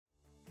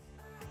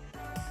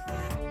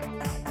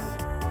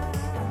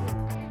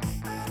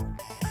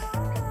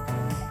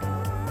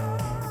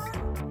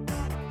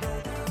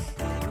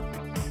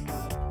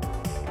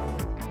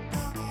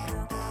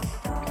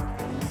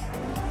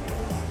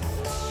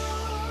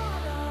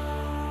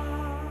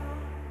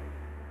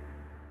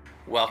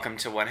Welcome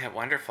to One Hit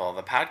Wonderful,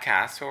 the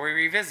podcast where we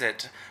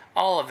revisit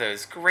all of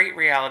those great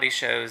reality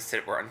shows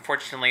that were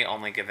unfortunately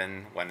only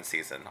given one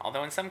season.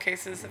 Although in some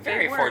cases,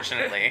 very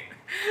fortunately.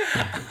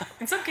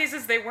 In some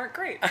cases, they weren't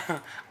great.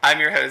 I'm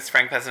your host,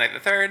 Frank Pleasant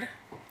III.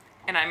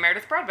 And I'm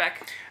Meredith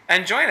Broadbeck.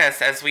 And join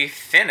us as we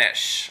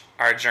finish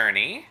our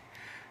journey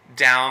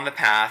down the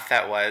path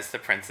that was The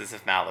Princes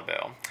of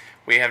Malibu.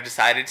 We have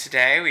decided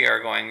today we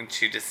are going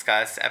to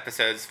discuss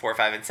episodes 4,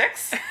 5, and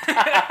 6.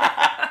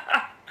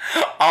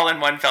 All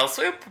in one fell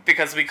swoop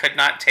because we could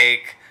not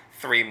take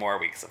 3 more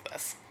weeks of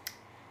this.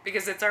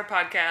 Because it's our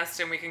podcast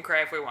and we can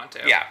cry if we want to.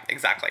 Yeah,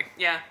 exactly.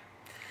 Yeah.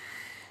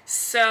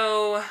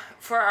 So,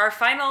 for our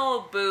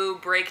final Boo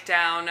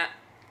breakdown,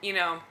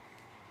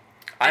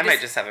 I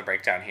might just have a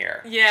breakdown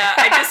here. Yeah,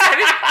 I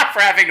decided... for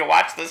having to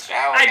watch this show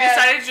I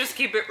decided to just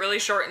keep it really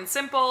short and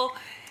simple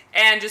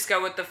and just go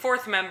with the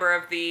 4th member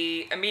of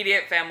the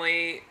immediate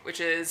family,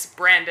 which is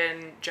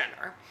Brandon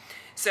Jenner.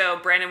 So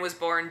Brandon was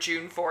born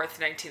June 4th,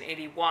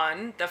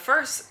 1981, the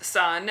first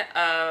son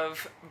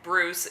of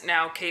Bruce,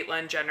 now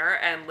Caitlyn Jenner,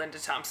 and Linda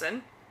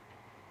Thompson.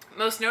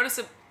 Most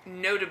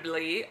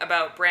notably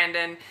about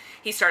Brandon,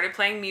 he started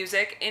playing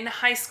music in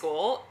high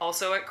school,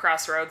 also at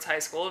Crossroads High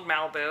School in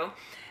Malibu,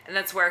 and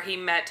that's where he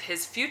met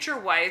his future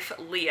wife,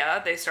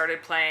 Leah. They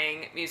started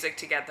playing music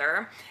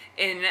together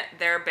in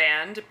their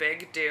band,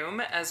 Big Doom,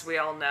 as we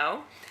all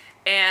know,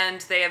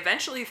 and they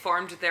eventually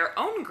formed their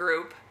own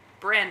group,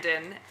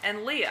 Brandon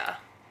and Leah.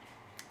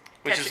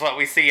 Which is what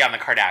we see on the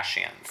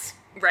Kardashians.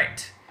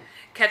 Right.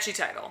 Catchy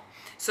title.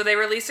 So they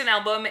released an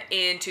album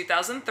in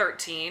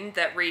 2013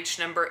 that reached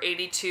number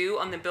 82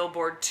 on the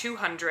Billboard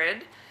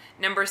 200,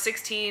 number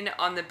 16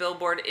 on the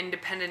Billboard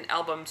Independent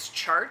Albums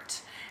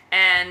chart,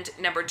 and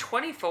number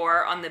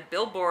 24 on the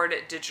Billboard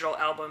Digital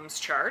Albums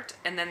chart.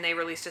 And then they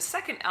released a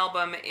second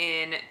album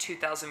in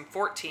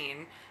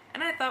 2014,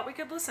 and I thought we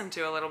could listen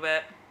to a little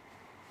bit,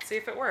 see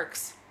if it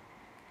works.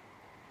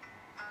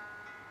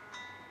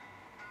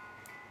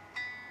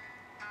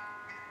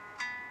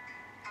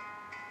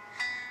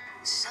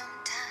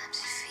 Sometimes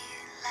you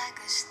feel like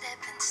a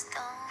stepping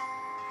stone.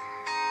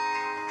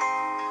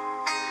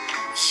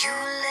 You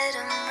let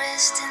them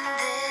rest and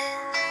then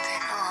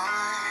they're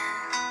gone.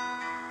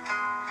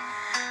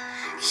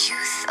 You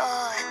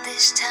thought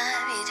this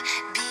time it'd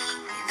be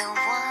the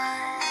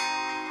one.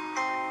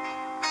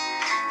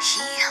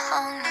 He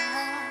hung the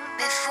moon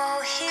before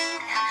he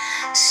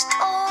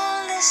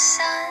stole the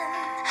sun.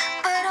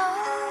 But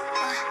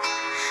oh,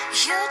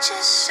 you're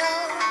just so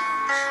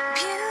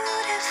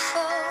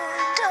beautiful.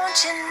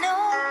 Don't you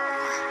know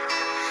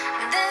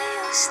that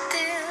you're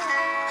still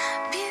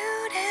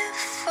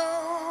beautiful,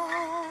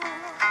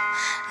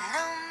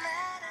 no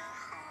matter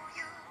who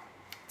you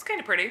are? It's kind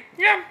of pretty.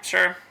 Yeah,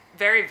 sure.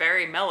 Very,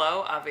 very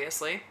mellow,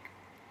 obviously.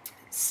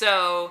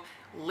 So,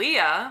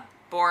 Leah,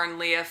 born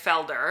Leah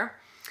Felder,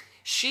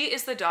 she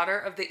is the daughter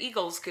of the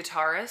Eagles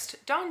guitarist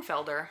Don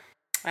Felder.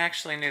 I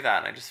actually knew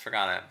that. I just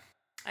forgot it.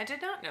 I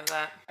did not know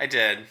that. I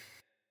did.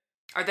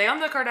 Are they on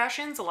the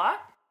Kardashians a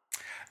lot?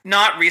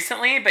 Not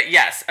recently, but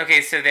yes. Okay,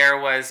 so there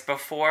was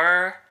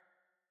before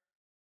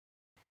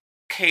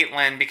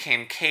Caitlyn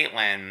became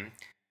Caitlyn,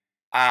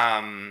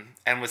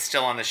 and was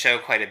still on the show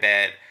quite a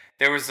bit.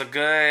 There was a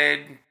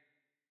good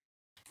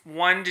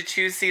 1 to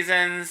 2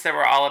 seasons that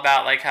were all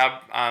about like how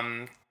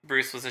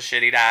Bruce was a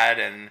shitty dad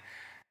and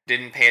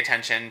didn't pay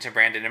attention to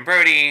Brandon and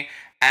Brody,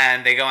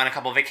 and they go on a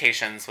couple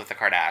vacations with the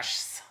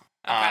Kardashians.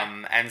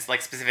 Okay. And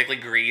like specifically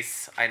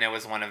Greece, I know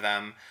was one of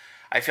them.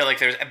 I feel like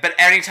but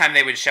anytime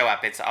they would show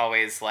up, it's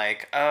always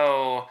like,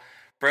 oh,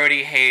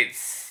 Brody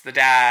hates the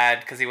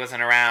dad because he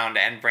wasn't around,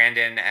 and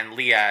Brandon and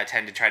Leah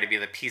tend to try to be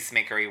the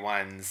peacemakery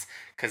ones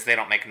because they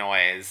don't make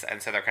noise,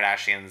 and so their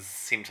Kardashians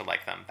seem to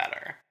like them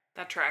better.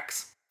 That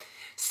tracks.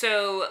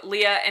 So,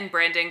 Leah and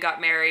Brandon got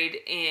married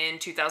in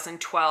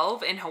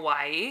 2012 in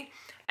Hawaii,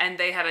 and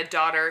they had a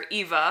daughter,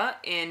 Eva,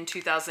 in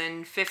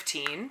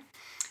 2015.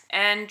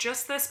 And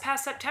just this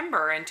past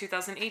September in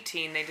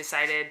 2018, they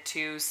decided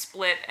to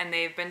split, and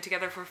they've been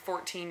together for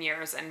 14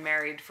 years and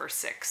married for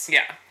 6.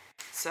 Yeah.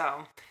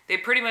 So they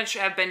pretty much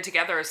have been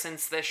together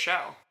since this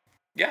show.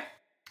 Yeah.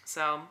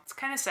 So it's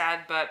kind of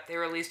sad, but they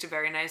released a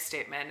very nice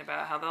statement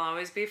about how they'll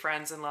always be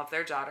friends and love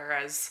their daughter,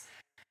 as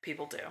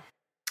people do.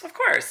 Of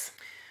course.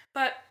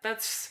 But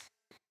that's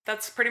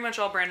pretty much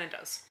all Brandon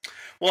does.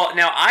 Well,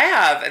 now I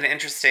have an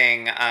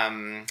interesting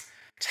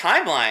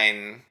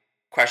timeline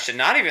question,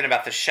 not even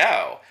about the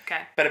show,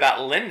 Okay. but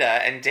about Linda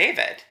and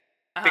David.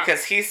 Uh-huh.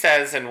 Because he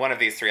says in one of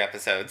these 3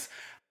 episodes,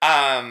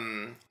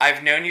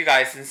 I've known you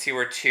guys since you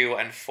were 2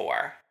 and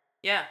 4.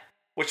 Yeah.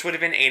 Which would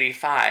have been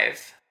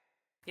 85.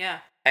 Yeah.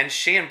 And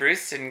she and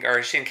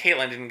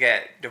Caitlyn didn't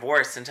get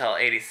divorced until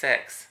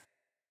 86.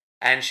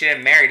 And she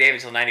didn't marry David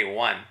until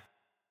 91.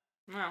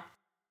 Well.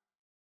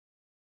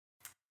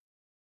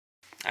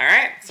 All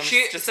right.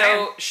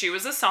 She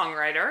was a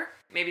songwriter.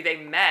 Maybe they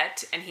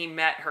met and he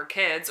met her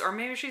kids, or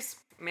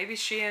maybe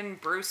she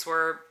and Bruce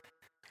were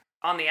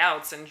on the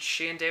outs, and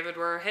she and David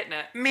were hitting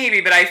it. Maybe,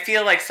 but I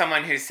feel like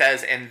someone who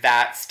says in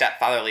that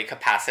stepfatherly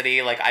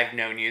capacity, like, I've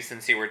known you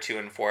since you were 2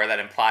 and 4, that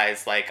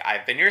implies, like,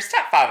 I've been your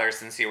stepfather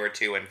since you were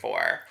 2 and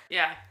 4.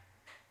 Yeah.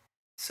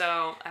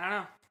 So, I don't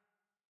know.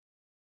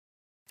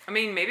 I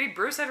mean, maybe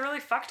Bruce had really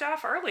fucked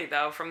off early,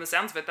 though. From the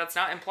sounds of it, that's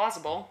not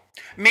implausible.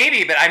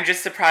 Maybe, but I'm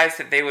just surprised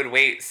that they would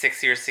wait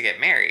 6 years to get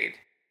married.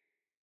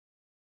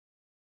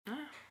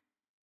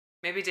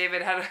 Maybe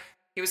David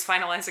he was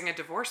finalizing a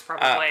divorce,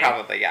 probably.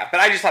 Probably, yeah. But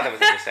I just thought that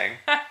was interesting.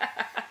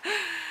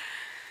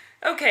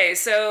 Okay,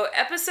 so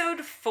episode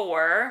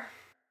 4.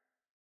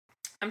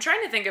 I'm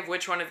trying to think of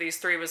which one of these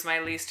 3 was my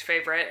least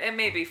favorite. It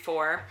may be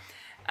 4.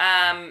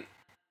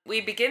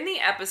 We begin the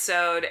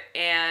episode,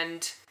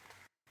 and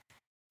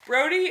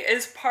Brody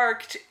is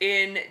parked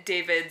in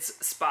David's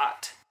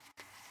spot.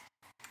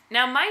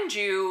 Now, mind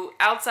you,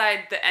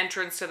 outside the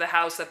entrance to the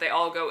house that they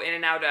all go in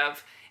and out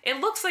of, it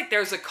looks like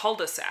there's a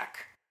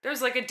cul-de-sac.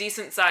 There's like a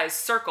decent-sized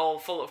circle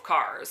full of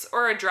cars,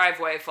 or a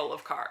driveway full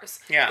of cars.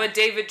 Yeah. But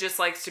David just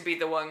likes to be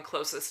the one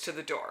closest to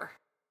the door.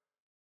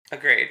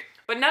 Agreed.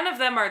 But none of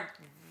them are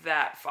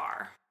that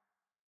far.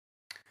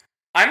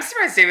 I'm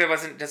surprised David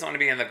doesn't want to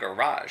be in the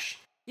garage.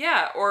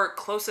 Yeah, or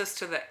closest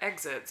to the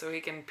exit so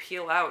he can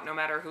peel out no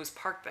matter who's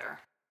parked there.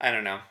 I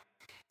don't know.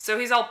 So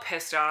he's all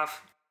pissed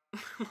off,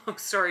 long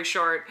story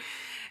short,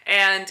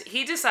 and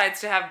he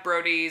decides to have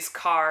Brody's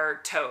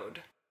car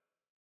towed.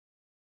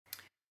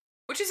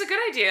 Which is a good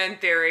idea in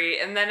theory,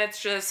 and then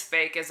it's just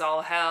fake as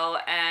all hell,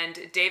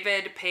 and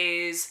David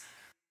pays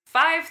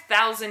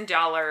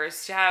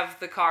 $5,000 to have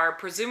the car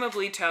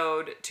presumably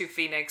towed to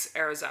Phoenix,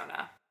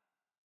 Arizona.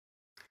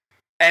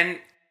 And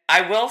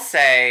I will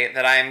say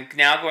that I'm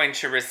now going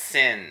to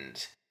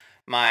rescind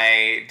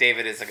my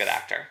David is a good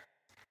actor.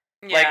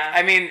 Yeah. Like,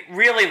 I mean,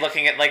 really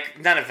looking at, like,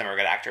 none of them are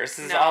good actors.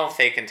 This is all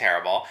fake and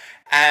terrible.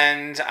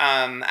 And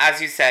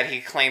as you said,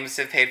 he claims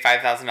to have paid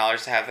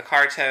 $5,000 to have the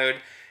car towed.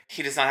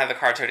 He does not have the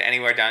car towed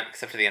anywhere done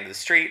except to the end of the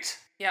street.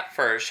 Yep.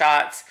 For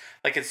shots.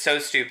 Like, it's so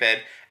stupid.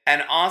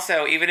 And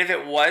also, even if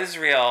it was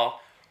real,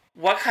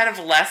 what kind of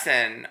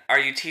lesson are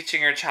you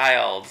teaching your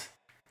child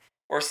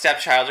or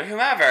stepchild or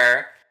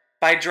whomever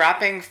by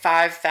dropping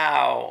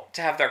 $5,000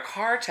 to have their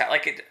car towed?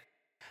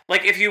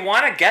 Like, if you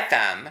want to get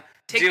them,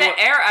 take the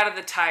air out of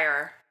the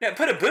tire. No,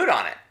 put a boot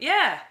on it.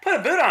 Yeah. Put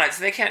a boot on it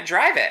so they can't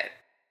drive it.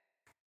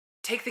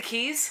 Take the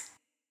keys.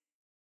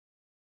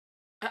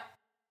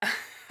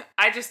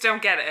 I just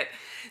don't get it.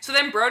 So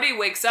then Brody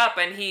wakes up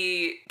and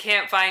he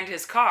can't find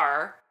his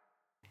car.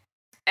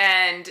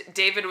 And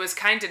David was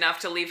kind enough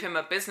to leave him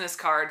a business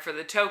card for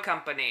the tow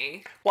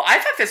company. Well, I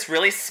thought this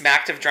really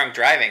smacked of drunk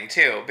driving,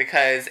 too.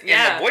 Because in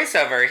the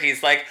voiceover,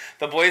 he's like,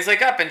 the boys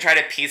wake up and try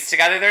to piece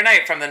together their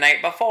night from the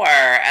night before.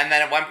 And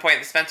then at one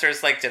point,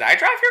 Spencer's like, did I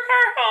drive your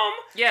car home?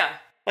 Yeah.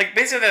 Like,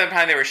 basically, the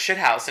time they were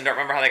shithoused and don't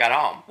remember how they got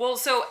home. Well,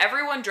 so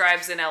everyone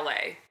drives in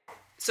LA.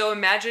 So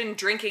imagine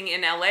drinking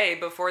in LA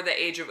before the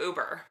age of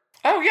Uber.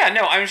 Oh, yeah,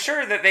 no, I'm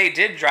sure that they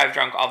did drive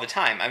drunk all the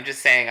time. I'm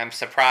just saying I'm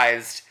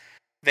surprised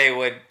they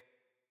would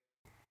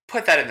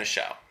put that in the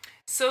show.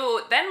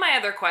 So then my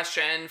other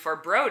question for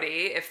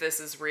Brody, if this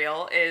is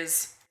real,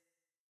 is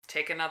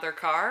take another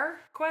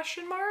car? ?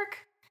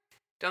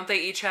 Don't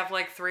they each have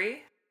like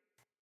 3?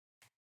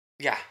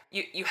 Yeah.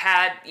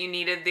 You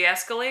needed the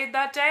Escalade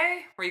that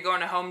day? Were you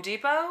going to Home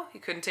Depot? You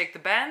couldn't take the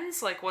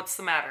Benz? Like, what's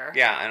the matter?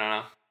 Yeah, I don't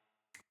know.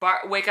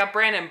 Wake up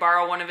Brandon,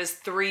 borrow one of his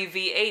 3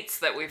 V8s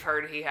that we've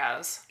heard he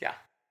has. Yeah.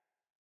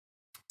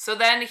 So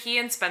then he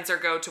and Spencer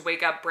go to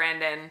wake up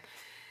Brandon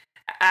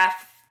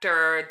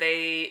after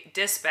they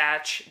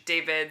dispatch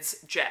David's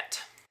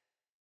jet.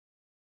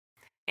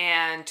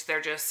 And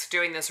they're just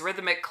doing this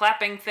rhythmic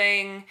clapping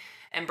thing,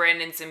 and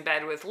Brandon's in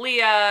bed with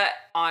Leah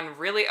on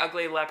really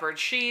ugly leopard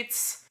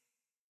sheets,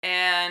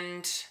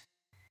 and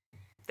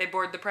they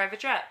board the private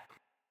jet.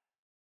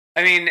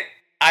 I mean,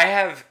 I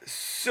have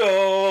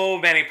so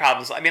many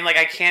problems. I mean, like,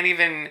 I can't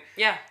even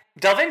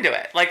delve into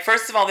it. Like,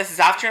 first of all, this is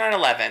after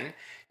 9/11.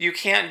 You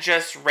can't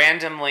just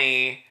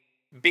randomly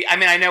be... I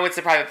mean, I know it's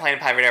a private plane,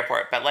 private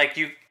airport, but, like,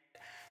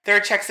 there are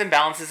checks and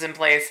balances in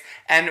place.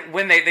 And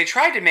when they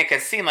tried to make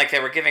it seem like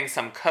they were giving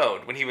some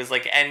code, when he was,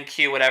 like,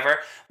 NQ, whatever.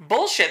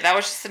 Bullshit. That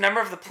was just the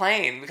number of the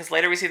plane. Because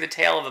later we see the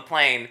tail of the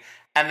plane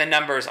and the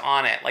numbers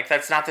on it. Like,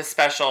 that's not the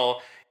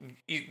special...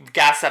 You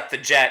gas up the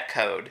jet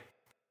code.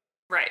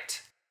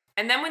 Right.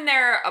 And then when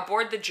they're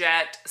aboard the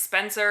jet,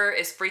 Spencer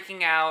is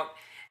freaking out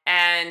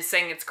and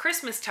saying it's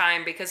Christmas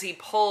time because he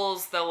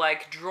pulls the,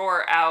 like,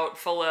 drawer out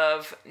full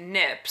of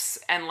nips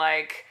and,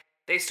 like,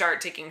 they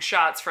start taking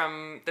shots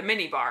from the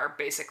minibar,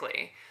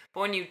 basically. But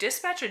when you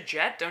dispatch a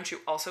jet, don't you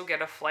also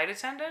get a flight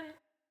attendant?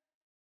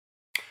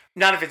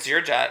 Not if it's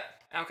your jet.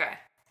 Okay.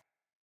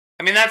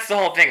 I mean, that's the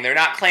whole thing. They're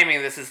not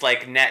claiming this is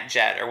like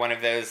NetJet or one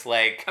of those,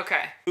 like,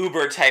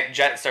 Uber-type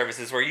jet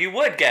services where you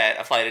would get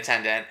a flight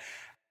attendant.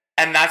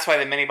 And that's why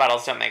the mini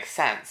bottles don't make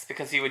sense,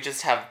 because you would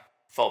just have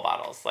full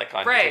bottles, like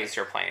on if it was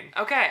your plane.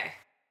 Okay.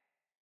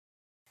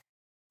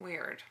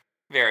 Weird.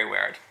 Very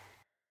weird.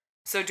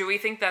 So do we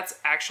think that's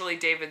actually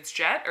David's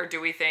jet, or do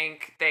we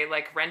think they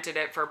like rented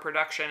it for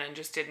production and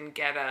just didn't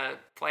get a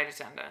flight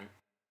attendant?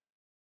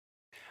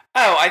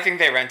 Oh, I think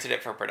they rented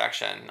it for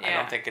production. I Yeah.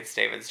 don't think it's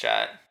David's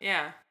jet.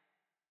 Yeah.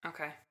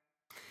 Okay.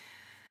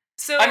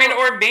 So I mean,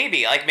 or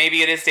maybe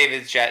it is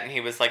David's jet, and he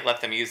was like,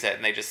 let them use it,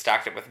 and they just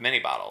stocked it with mini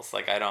bottles.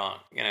 Like, I don't,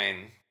 you know, what I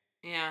mean.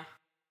 yeah.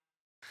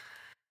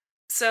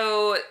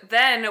 So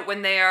then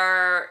when they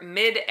are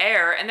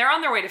mid-air, and they're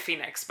on their way to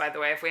Phoenix, by the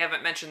way, if we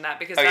haven't mentioned that,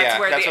 because Oh that's yeah,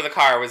 where that's where the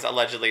car was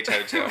allegedly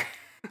towed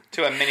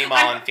to a mini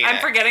mall in Phoenix. I'm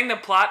forgetting the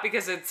plot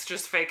because it's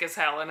just fake as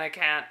hell and I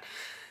can't.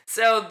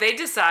 So they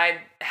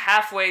decide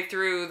halfway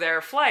through their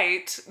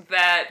flight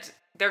that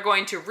they're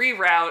going to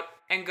reroute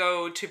and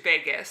go to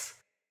Vegas.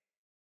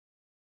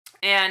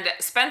 And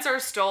Spencer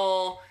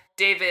stole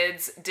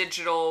David's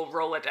digital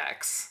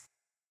Rolodex.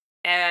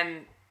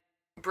 And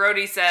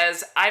Brody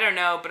says, I don't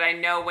know, but I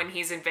know when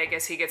he's in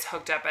Vegas, he gets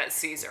hooked up at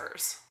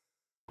Caesars.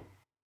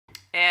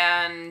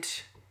 And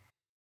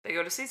they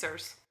go to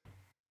Caesars.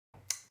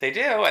 They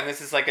do, and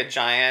this is like a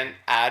giant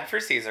ad for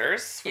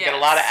Caesars. We get a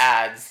Yes. lot of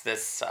ads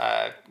this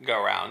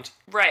go around.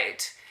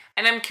 Right.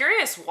 And I'm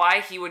curious why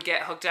he would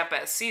get hooked up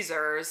at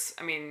Caesars.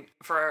 I mean,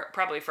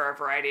 probably for a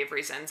variety of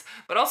reasons,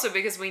 but also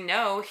because we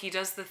know he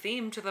does the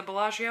theme to the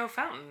Bellagio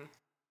fountain.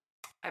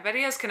 I bet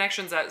he has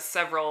connections at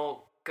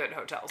several good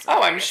hotels. in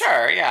Oh, I'm Vegas.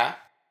 sure, yeah.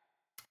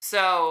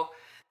 So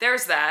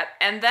there's that.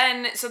 And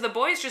then, so the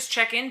boys just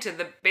check into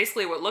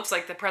basically what looks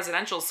like the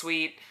presidential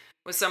suite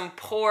with some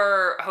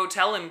poor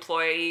hotel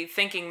employee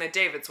thinking that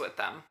David's with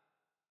them.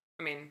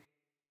 I mean,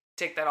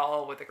 take that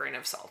all with a grain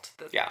of salt.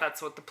 Yeah.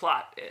 That's what the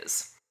plot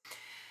is.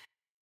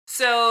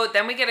 So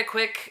then we get a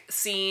quick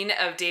scene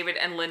of David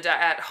and Linda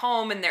at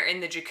home, and they're in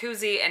the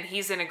jacuzzi, and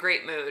he's in a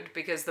great mood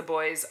because the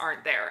boys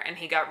aren't there, and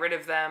he got rid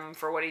of them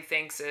for what he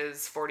thinks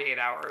is 48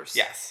 hours.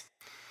 Yes.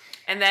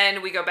 And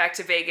then we go back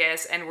to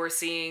Vegas, and we're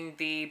seeing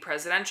the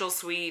presidential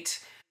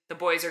suite. The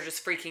boys are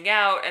just freaking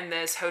out, and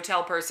this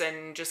hotel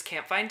person just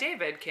can't find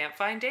David.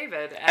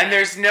 And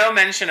there's no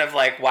mention of,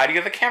 like, why do you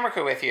have a camera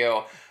crew with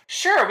you?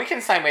 Sure, we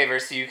can sign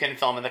waivers so you can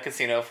film in the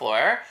casino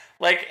floor.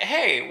 Like,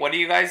 hey, what are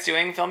you guys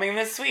doing filming in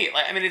this suite?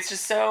 Like, I mean, it's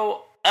just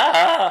so,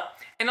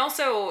 And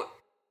also,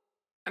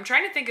 I'm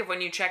trying to think of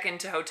when you check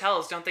into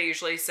hotels, don't they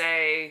usually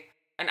say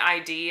an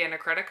ID and a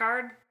credit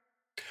card?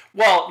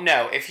 Well,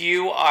 no, if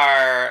you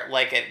are,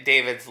 like, at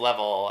David's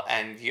level,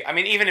 and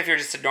even if you're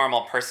just a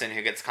normal person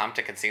who gets comped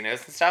to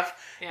casinos and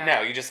stuff, Yeah.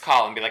 no, you just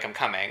call and be like, I'm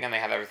coming, and they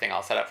have everything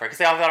all set up for it, because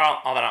they have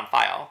all that on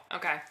file.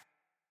 Okay.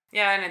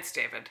 Yeah, and it's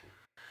David.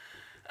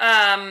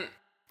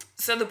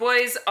 So the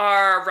boys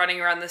are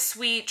running around the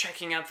suite,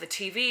 checking out the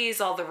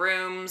TVs, all the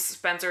rooms.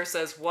 Spencer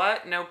says,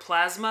 what? No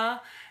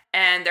plasma?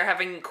 And they're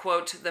having,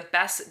 quote, the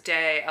best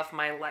day of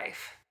my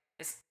life.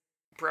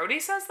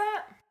 Brody says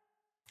that?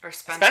 Or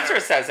Spencer? Spencer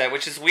says it,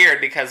 which is weird,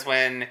 because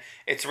when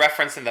it's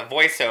referenced in the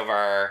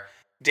voiceover,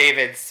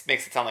 David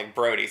makes it sound like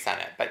Brody said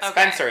it, but Okay.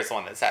 Spencer is the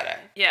one that said it.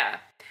 Yeah.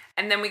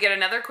 And then we get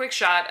another quick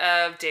shot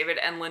of David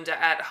and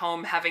Linda at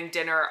home having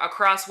dinner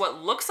across what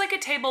looks like a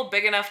table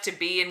big enough to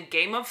be in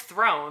Game of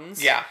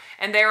Thrones. Yeah.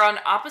 And they're on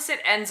opposite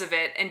ends of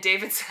it, and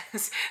David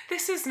says,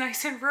 this is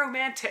nice and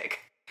romantic.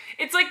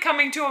 It's like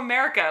Coming to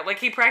America. Like,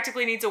 he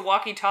practically needs a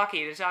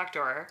walkie-talkie to talk to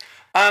her.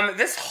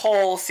 This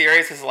whole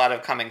series has a lot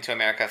of Coming to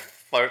America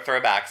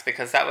throwbacks,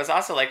 because that was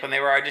also like when they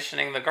were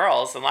auditioning the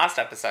girls in last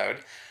episode.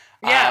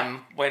 Yeah.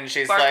 When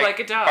she's Bark like like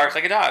a dog. Bark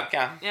like a dog,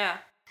 yeah. Yeah.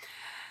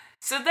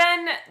 So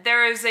then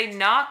there is a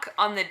knock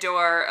on the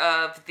door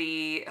of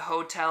the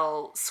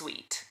hotel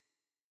suite.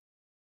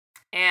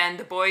 And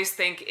the boys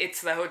think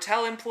it's the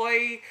hotel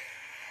employee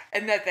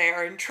and that they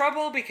are in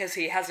trouble because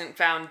he hasn't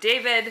found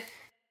David.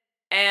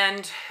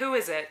 And who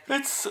is it?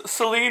 It's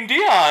Celine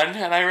Dion,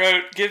 and I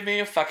wrote, give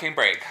me a fucking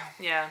break.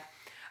 Yeah.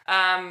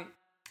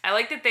 I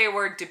like that they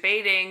were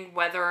debating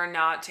whether or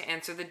not to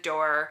answer the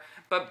door,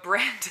 but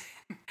Brandon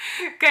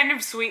kind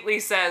of sweetly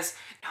says,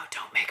 no,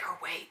 don't make her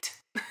wait.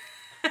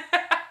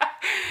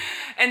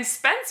 And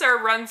Spencer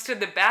runs to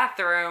the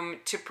bathroom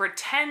to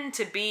pretend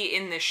to be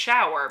in the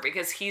shower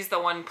because he's the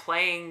one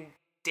playing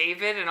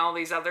David in all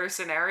these other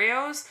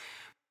scenarios.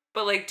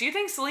 But, like, do you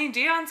think Celine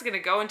Dion's gonna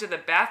go into the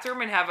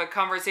bathroom and have a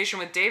conversation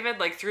with David,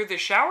 like, through the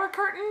shower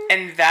curtain?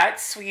 And that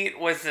suite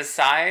was the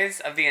size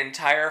of the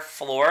entire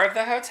floor of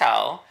the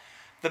hotel.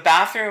 The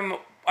bathroom,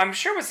 I'm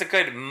sure, was a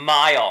good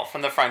mile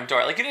from the front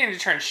door. Like, you didn't need to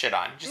turn shit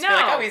on. Just be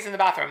like, No. oh, he's in the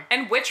bathroom.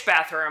 And which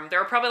bathroom? There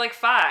were probably, like,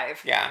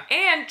 5. Yeah.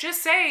 And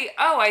just say,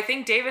 oh, I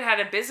think David had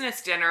a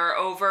business dinner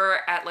over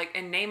at, like,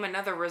 and name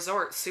another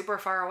resort super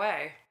far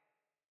away.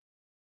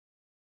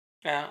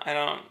 Yeah, I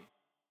don't...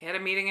 He had a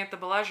meeting at the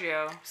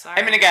Bellagio. Sorry.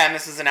 I mean, again,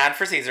 this is an ad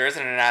for Caesars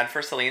and an ad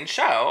for Celine's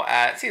show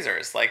at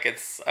Caesars. Like,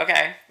 it's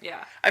okay.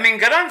 Yeah. I mean,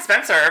 good on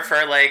Spencer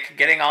for, like,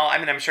 getting all... I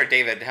mean, I'm sure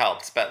David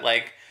helped, but,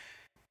 like,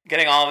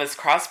 getting all of his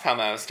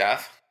cross-promo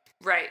stuff.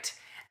 Right.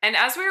 And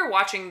as we were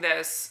watching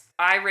this,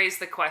 I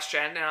raised the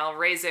question, and I'll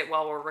raise it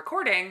while we're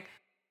recording.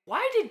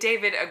 Why did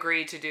David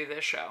agree to do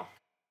this show?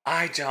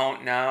 I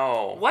don't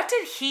know. What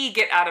did he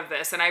get out of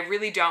this? And I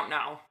really don't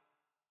know.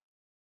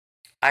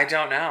 I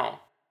don't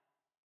know.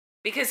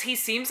 because he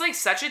seems like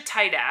such a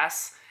tight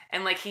ass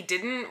and like he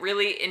didn't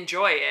really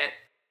enjoy it.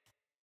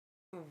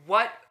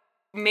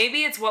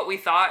 Maybe it's what we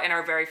thought in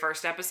our very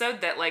first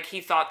episode, that like he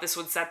thought this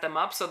would set them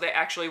up so they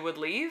actually would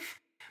leave,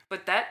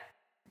 but that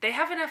they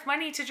have enough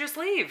money to just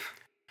leave.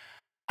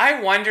 I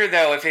wonder,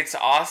 though, if it's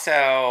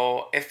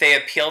also, if they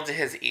appealed to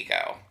his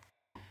ego.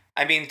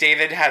 I mean,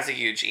 David has a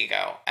huge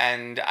ego,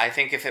 and I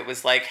think if it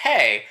was like,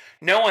 hey,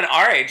 no one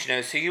our age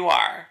knows who you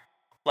are.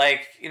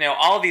 Like, you know,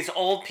 all of these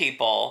old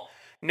people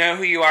know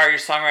who you are, your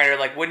songwriter.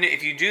 Like, wouldn't it,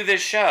 if you do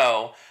this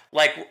show,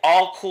 like,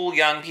 all cool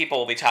young people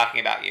will be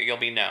talking about you. You'll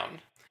be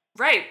known.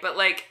 Right, but,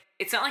 like,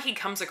 it's not like he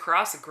comes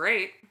across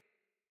great.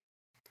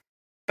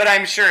 But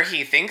I'm sure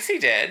he thinks he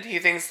did. He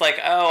thinks, like,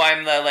 oh,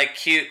 I'm the, like,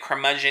 cute,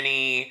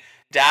 curmudgeon-y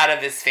dad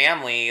of this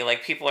family.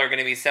 Like, people are going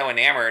to be so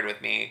enamored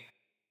with me.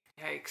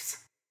 Yikes.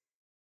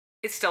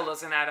 It still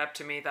doesn't add up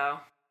to me, though.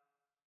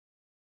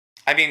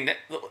 I mean,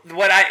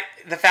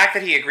 the fact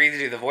that he agreed to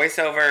do the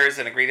voiceovers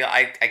and agreed to,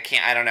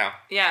 I don't know.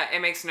 Yeah,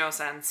 it makes no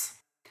sense.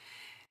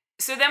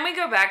 So then we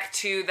go back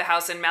to the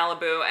house in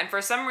Malibu, and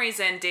for some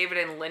reason, David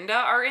and Linda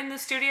are in the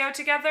studio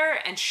together,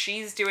 and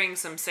she's doing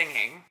some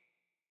singing.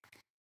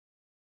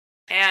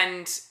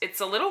 And it's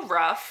a little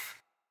rough,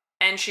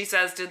 and she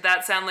says, did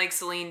that sound like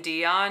Celine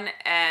Dion?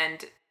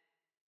 And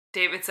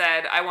David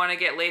said, I want to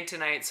get laid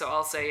tonight, so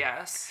I'll say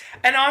yes.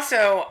 And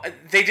also,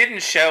 they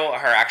didn't show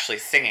her actually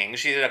singing.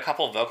 She did a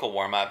couple vocal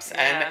warm-ups,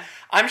 and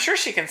I'm sure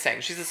she can sing.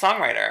 She's a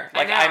songwriter.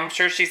 Like, I'm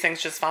sure she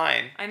sings just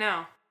fine. I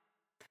know.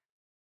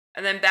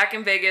 And then back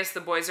in Vegas,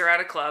 the boys are at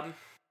a club.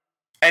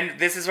 And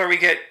this is where we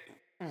get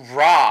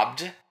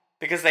robbed,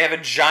 because they have a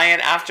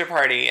giant after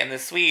party in the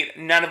suite,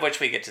 none of which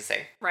we get to see.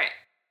 Right.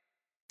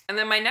 And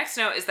then my next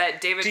note is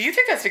that David... Do you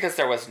think that's because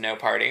there was no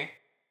party?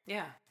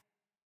 Yeah.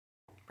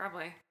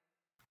 Probably.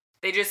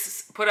 They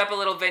just put up a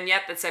little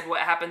vignette that said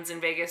what happens in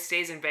Vegas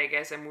stays in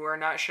Vegas, and we're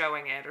not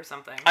showing it or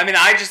something. I mean,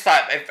 I just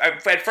thought,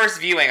 at first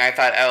viewing, I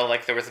thought, oh,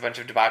 like there was a bunch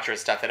of debaucherous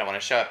stuff they don't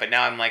want to show up. But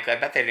now I'm like, I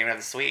bet they didn't even have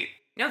the suite.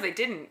 No, they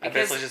didn't. I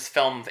bet it was just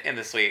filmed in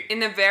the suite. In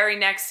the very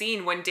next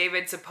scene, when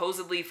David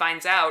supposedly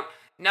finds out,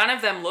 none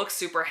of them look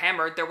super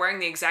hammered. They're wearing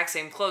the exact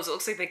same clothes. It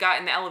looks like they got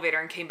in the elevator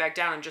and came back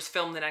down and just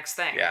filmed the next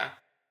thing. Yeah.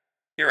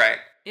 You're right.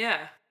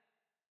 Yeah.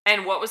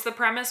 And what was the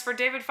premise for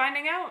David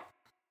finding out?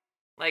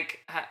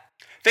 Like...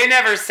 They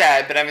never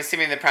said, but I'm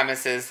assuming the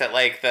premise is that,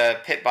 like, the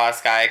pit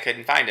boss guy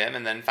couldn't find him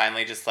and then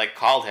finally just, like,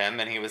 called him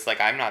and he was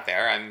like, I'm not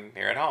there, I'm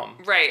here at home.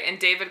 Right, and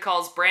David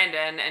calls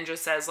Brandon and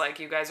just says, like,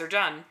 you guys are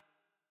done.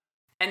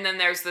 And then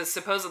there's this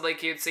supposedly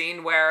cute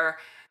scene where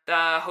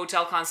the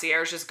hotel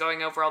concierge is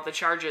going over all the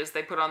charges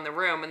they put on the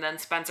room, and then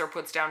Spencer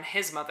puts down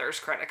his mother's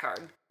credit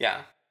card.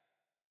 Yeah.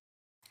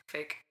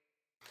 Fake.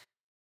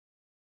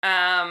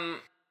 So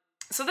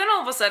then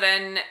all of a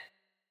sudden...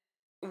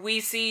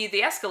 we see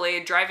the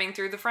Escalade driving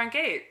through the front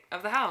gate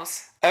of the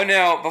house. Oh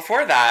no,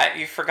 before that,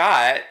 you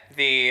forgot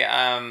the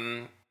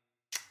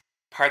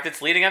part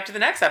that's leading up to the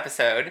next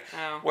episode,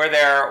 where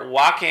they're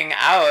walking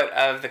out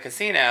of the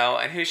casino,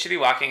 and who should be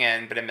walking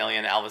in but a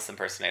million Elvis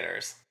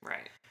impersonators?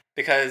 Right.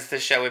 Because the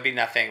show would be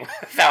nothing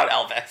without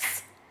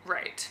Elvis.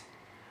 Right.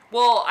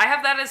 Well, I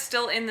have that as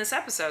still in this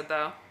episode,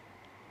 though.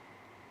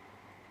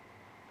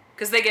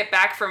 Because they get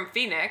back from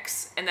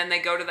Phoenix, and then they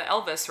go to the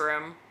Elvis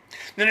room.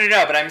 No,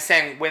 but I'm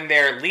saying when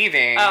they're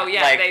leaving,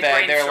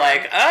 they're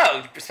like,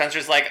 oh,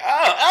 Spencer's like,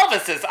 oh,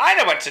 Elvis I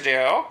know what to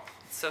do.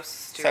 So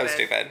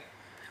stupid.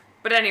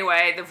 But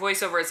anyway, the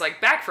voiceover is like,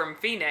 back from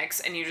Phoenix,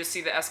 and you just see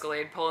the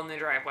Escalade pull in the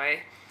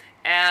driveway.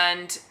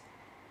 And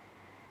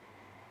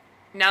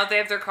now they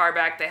have their car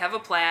back, they have a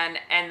plan,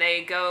 and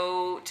they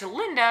go to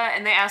Linda,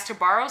 and they ask to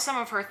borrow some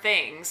of her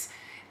things.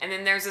 And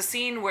then there's a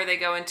scene where they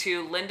go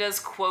into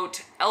Linda's,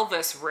 quote,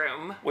 Elvis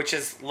room. Which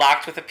is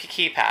locked with a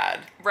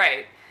keypad.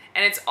 Right.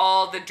 And it's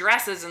all the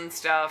dresses and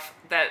stuff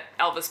that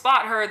Elvis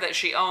bought her, that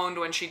she owned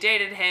when she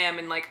dated him,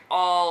 and, like,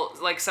 all,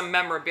 like, some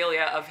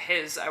memorabilia of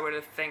his, I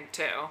would think,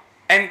 too.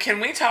 And can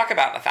we talk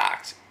about the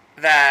fact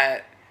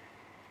that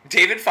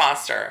David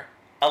Foster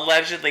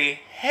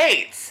allegedly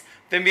hates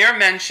the mere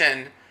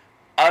mention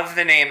of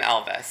the name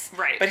Elvis?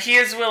 Right. But he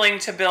is willing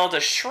to build a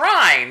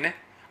shrine,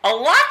 a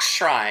locked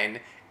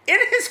shrine, in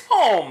his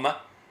home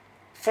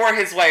for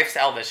his wife's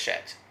Elvis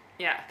shit.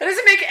 Yeah. That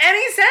doesn't make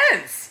any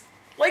sense.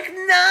 Like,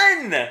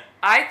 none.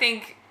 I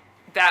think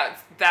that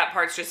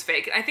part's just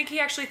fake. I think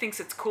he actually thinks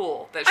it's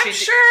cool. I'm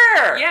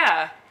sure.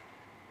 Yeah.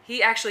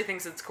 He actually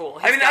thinks it's cool.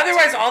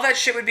 Otherwise all that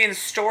shit would be in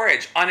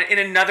storage in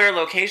another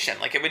location.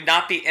 Like, it would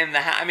not be in the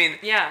house. I mean,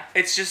 yeah.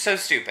 It's just so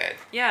stupid.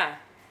 Yeah.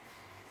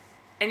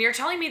 And you're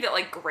telling me that,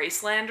 like,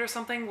 Graceland or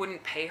something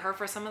wouldn't pay her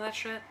for some of that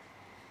shit?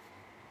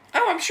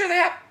 Oh, I'm sure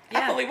they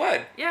happily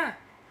would. Yeah.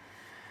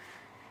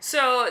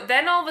 So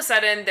then all of a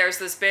sudden there's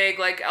this big,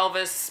 like,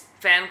 Elvis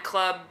fan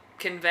club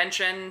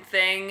convention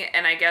thing,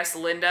 and I guess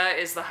Linda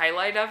is the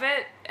highlight of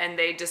it, and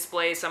they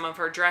display some of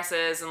her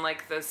dresses and,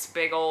 like, this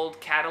big old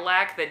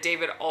Cadillac that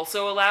David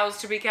also allows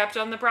to be kept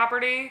on the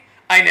property.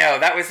 I know,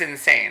 that was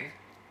insane.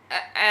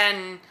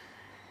 And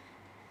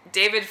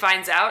David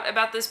finds out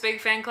about this big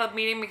fan club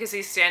meeting because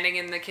he's standing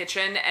in the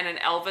kitchen and an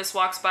Elvis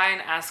walks by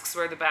and asks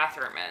where the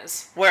bathroom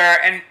is.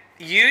 And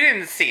you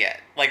didn't see it,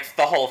 like,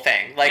 the whole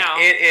thing. Like, No.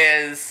 It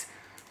is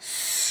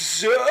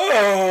so...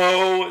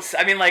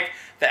 I mean, like,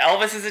 the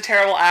Elvis is a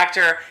terrible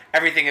actor,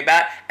 everything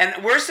about...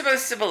 And we're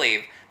supposed to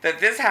believe that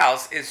this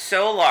house is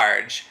so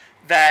large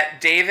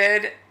that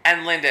David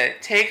and Linda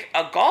take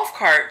a golf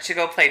cart to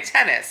go play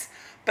tennis.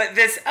 But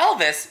this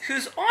Elvis,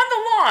 who's on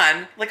the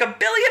lawn, like 1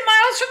 billion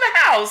miles from the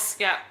house,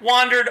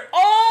 wandered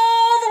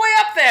all the way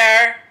up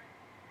there.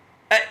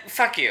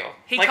 Fuck you.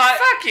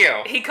 Fuck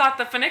you. He caught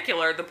the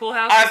funicular. The pool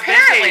house.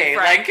 Apparently,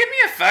 like, give me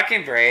a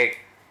fucking break.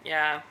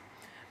 Yeah.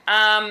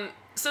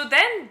 So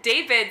then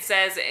David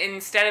says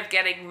instead of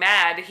getting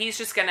mad, he's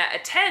just gonna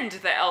attend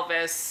the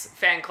Elvis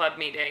fan club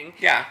meeting.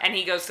 Yeah. And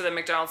he goes to the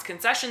McDonald's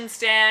concession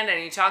stand and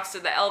he talks to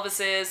the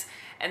Elvises.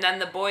 And then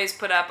the boys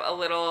put up a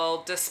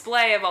little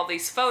display of all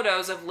these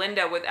photos of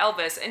Linda with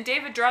Elvis, and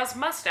David draws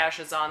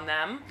mustaches on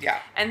them. Yeah.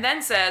 And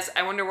then says,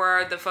 I wonder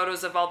where the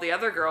photos of all the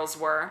other girls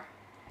were.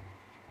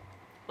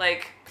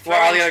 Like...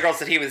 Well, all the other girls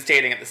that he was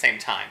dating at the same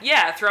time.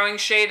 Yeah, throwing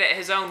shade at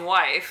his own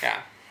wife.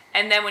 Yeah.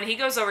 And then when he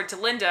goes over to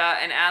Linda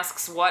and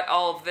asks what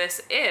all of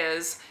this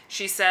is,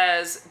 she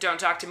says, don't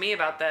talk to me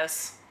about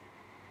this.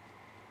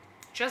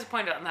 She has a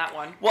point on that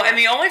one. Well, and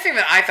the only thing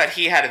that I thought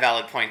he had a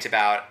valid point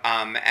about,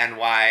 and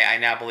why I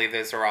now believe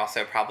those are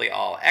also probably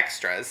all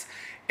extras,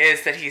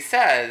 is that he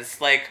says,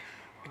 like,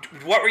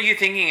 what were you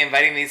thinking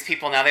inviting these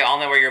people? Now they all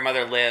know where your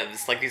mother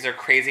lives. Like, these are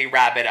crazy,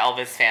 rabid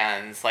Elvis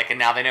fans. Like, and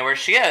now they know where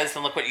she is,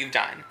 and look what you've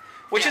done.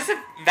 Which is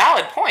a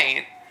valid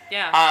point.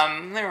 Yeah.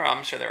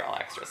 I'm sure they're all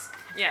extras.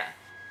 Yeah,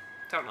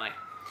 totally.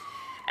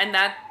 And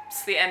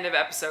that's the end of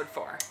episode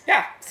 4.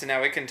 Yeah, so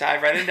now we can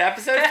dive right into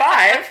episode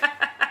 5.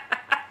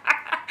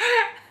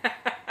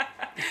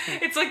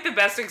 It's like the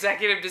best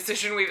executive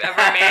decision we've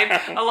ever made,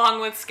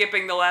 along with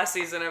skipping the last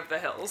season of The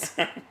Hills.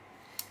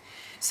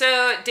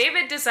 So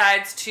David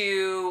decides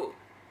to,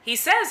 he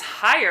says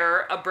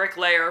hire a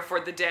bricklayer for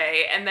the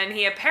day, and then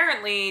he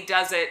apparently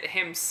does it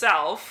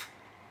himself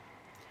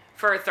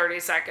for 30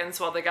 seconds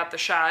while they got the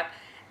shot,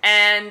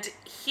 and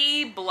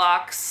he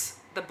blocks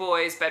the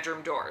boys'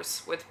 bedroom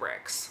doors with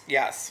bricks.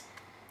 Yes.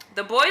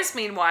 The boys,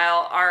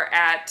 meanwhile, are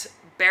at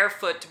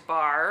Barefoot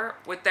Bar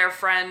with their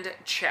friend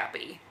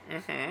Chappie.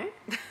 Mm-hmm.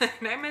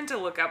 And I meant to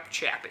look up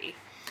Chappie,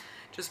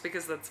 just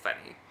because that's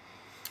funny.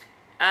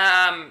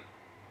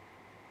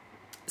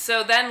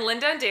 So then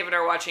Linda and David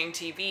are watching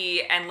TV,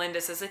 and Linda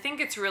says, I think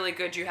it's really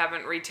good you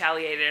haven't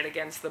retaliated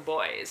against the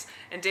boys.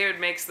 And David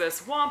makes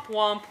this womp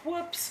womp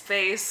whoops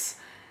face.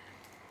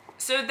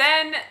 So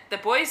then the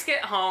boys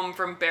get home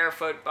from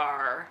Barefoot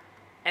Bar,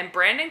 and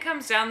Brandon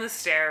comes down the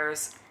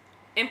stairs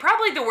in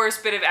probably the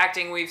worst bit of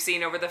acting we've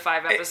seen over the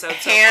 5 episodes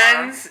so far.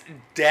 Hands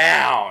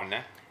down.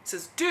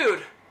 Says,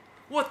 dude,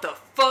 what the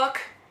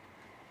fuck?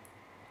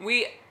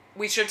 We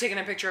should have taken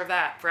a picture of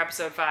that for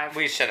episode 5.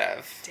 We should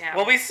have. Damn.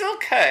 Well, we still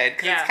could,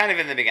 because it's kind of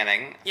in the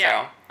beginning.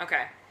 Yeah. So.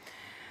 Okay.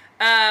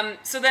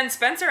 So then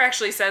Spencer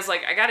actually says,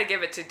 like, I gotta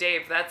give it to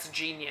Dave. That's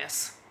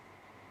genius.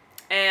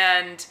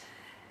 And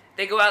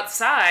they go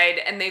outside,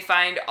 and they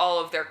find all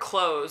of their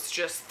clothes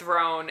just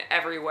thrown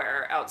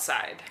everywhere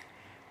outside.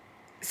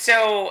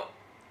 So,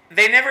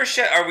 they never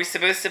show... Are we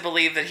supposed to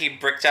believe that he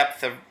bricked up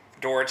the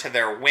door to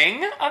their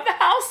wing of the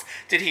house?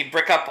 Did he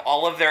brick up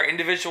all of their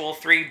individual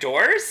 3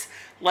 doors?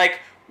 Like,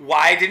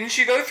 why didn't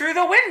you go through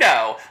the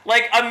window?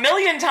 Like,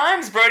 1,000,000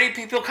 times, Brody,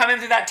 people come in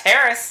through that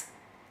terrace.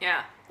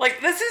 Yeah.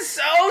 Like, this is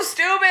so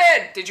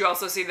stupid! Did you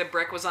also see the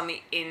brick was on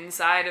the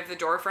inside of the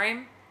door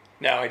frame?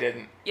 No, I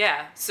didn't.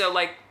 Yeah. So,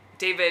 like,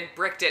 David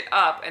bricked it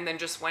up and then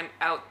just went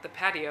out the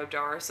patio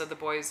door so the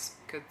boys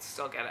could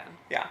still get in.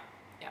 Yeah.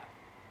 Yeah.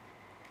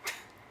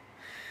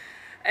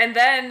 And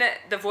then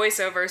the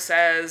voiceover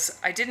says,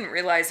 I didn't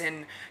realize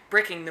in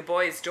bricking the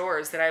boys'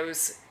 doors that I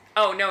was...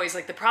 Oh, no, he's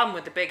like, the problem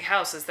with the big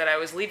house is that I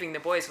was leaving the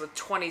boys with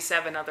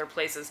 27 other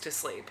places to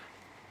sleep.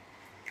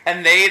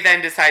 And they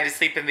then decide to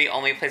sleep in the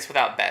only place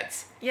without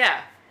beds.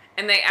 Yeah.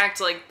 And they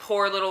act like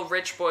poor little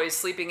rich boys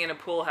sleeping in a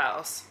pool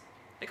house.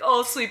 Like,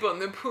 I'll sleep on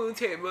the pool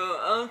table,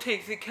 I'll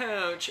take the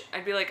couch.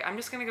 I'd be like, I'm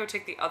just gonna go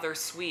take the other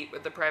suite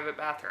with the private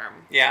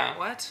bathroom. Yeah.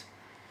 What?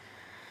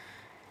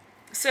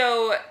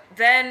 So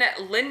then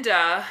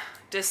Linda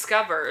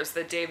discovers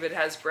that David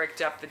has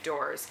bricked up the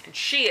doors, and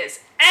she is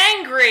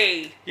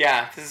angry!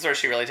 Yeah, this is where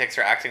she really takes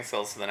her acting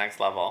skills to the next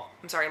level.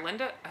 I'm sorry,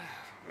 Linda?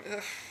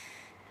 Ugh.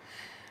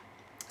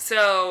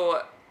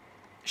 So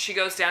she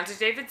goes down to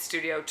David's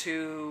studio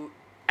to,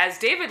 as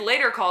David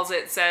later calls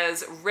it,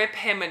 says, rip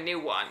him a new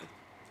one.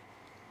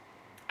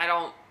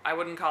 I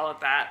wouldn't call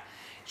it that.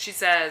 She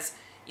says,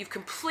 you've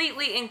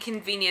completely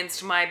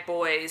inconvenienced my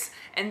boys,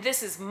 and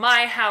this is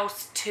my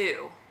house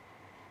too.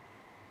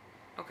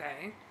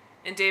 Okay.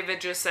 And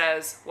David just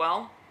says,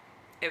 well,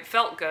 it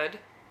felt good.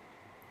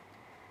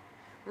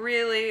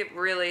 Really,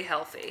 really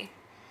healthy.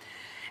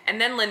 And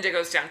then Linda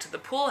goes down to the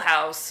pool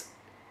house.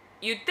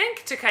 You'd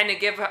think to kind of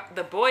give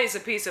the boys a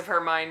piece of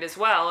her mind as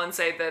well and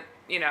say that,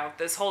 you know,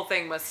 this whole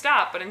thing must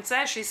stop. But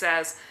instead she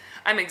says,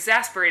 I'm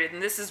exasperated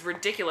and this is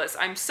ridiculous.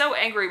 I'm so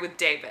angry with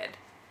David.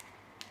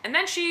 And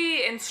then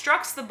she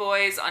instructs the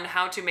boys on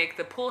how to make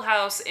the pool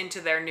house into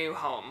their new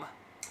home.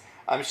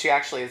 She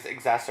actually is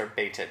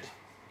exacerbated.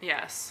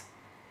 Yes.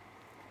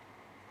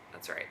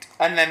 That's right.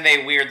 And then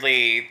they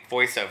weirdly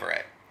voice over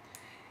it.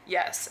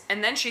 Yes.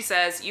 And then she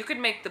says, you could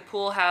make the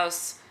pool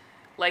house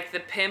like the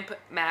pimp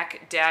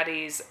Mac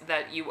daddies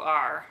that you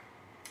are.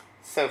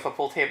 Sofa,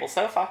 pool table,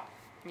 sofa.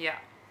 Yeah.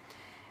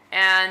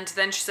 And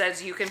then she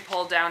says, you can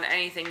pull down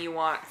anything you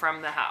want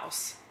from the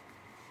house.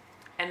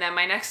 And then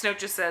my next note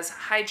just says,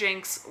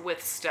 hijinks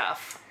with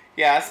stuff.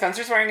 Yeah,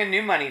 Spencer's wearing a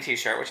new money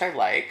t-shirt, which I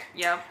like.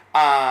 Yep.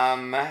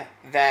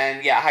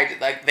 Then,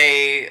 yeah,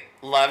 they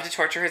love to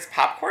torture his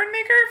popcorn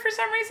maker for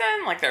some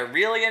reason. Like, they're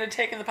really into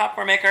taking the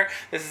popcorn maker.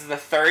 This is the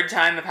third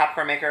time the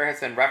popcorn maker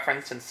has been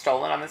referenced and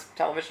stolen on this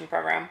television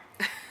program.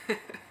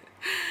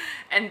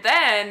 And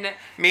then...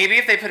 Maybe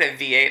if they put a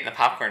V8 in the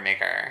popcorn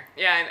maker.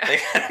 Yeah, I know. They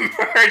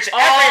could merge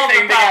all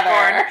everything the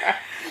popcorn. together.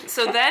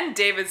 So then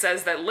David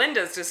says that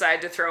Linda's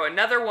decided to throw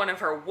another one of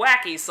her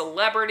wacky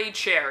celebrity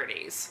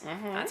charities.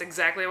 Mm-hmm. That's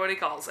exactly what he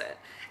calls it.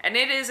 And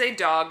it is a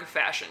dog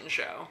fashion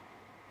show.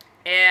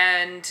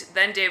 And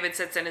then David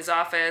sits in his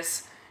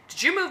office.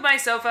 Did you move my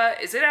sofa?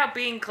 Is it out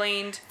being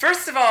cleaned?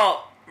 First of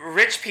all,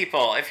 rich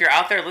people, if you're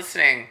out there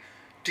listening,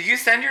 do you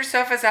send your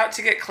sofas out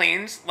to get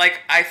cleaned?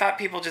 Like, I thought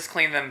people just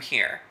clean them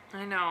here.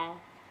 I know.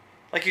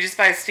 Like, you just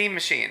buy a steam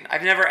machine.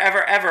 I've never,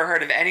 ever, ever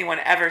heard of anyone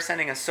ever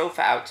sending a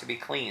sofa out to be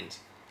cleaned.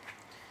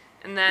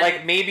 And then...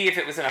 Like, maybe if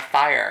it was in a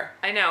fire.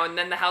 I know, and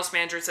then the house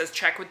manager says,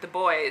 check with the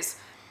boys.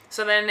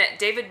 So then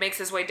David makes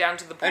his way down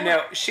to the pool.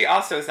 No, she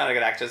also is not a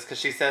good actress, because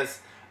she says,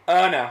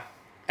 oh no.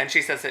 And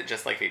she says it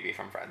just like Phoebe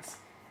from Friends.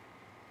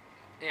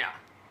 Yeah.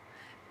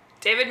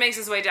 David makes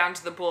his way down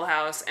to the pool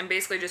house and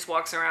basically just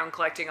walks around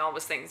collecting all of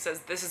his things.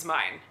 Says, this is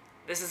mine.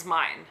 This is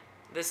mine.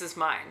 This is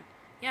mine.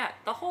 Yeah,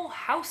 the whole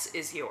house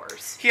is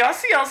yours. He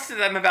also yells to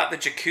them about the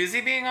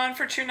jacuzzi being on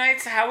for 2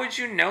 nights. How would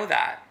you know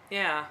that?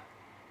 Yeah.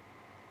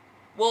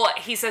 Well,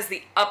 he says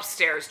the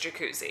upstairs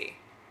jacuzzi.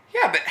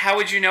 Yeah, but how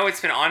would you know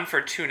it's been on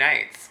for 2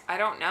 nights? I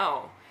don't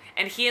know.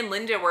 And he and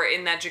Linda were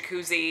in that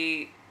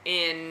jacuzzi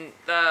in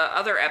the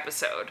other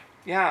episode.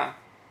 Yeah.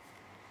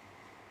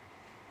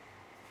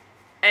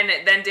 And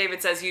then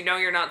David says, you know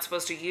you're not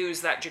supposed to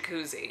use that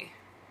jacuzzi.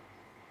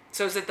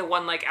 So is it the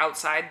one, like,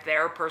 outside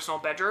their personal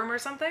bedroom or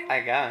something? I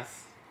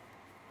guess.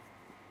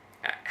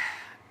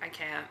 I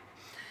can't.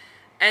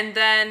 And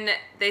then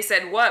they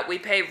said, what? We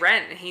pay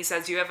rent. And he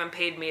says, you haven't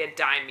paid me a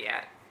dime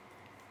yet.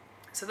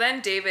 So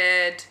then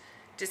David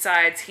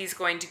decides he's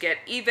going to get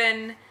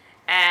even,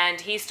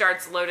 and he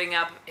starts loading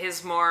up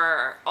his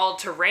more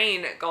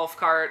all-terrain golf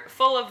cart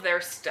full of their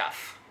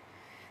stuff.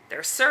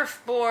 Their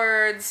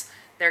surfboards,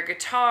 their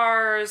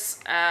guitars,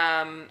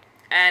 and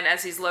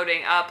as he's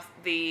loading up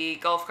the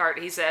golf cart,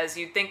 he says,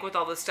 you'd think with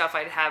all this stuff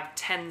I'd have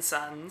 10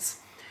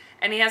 sons.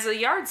 And he has a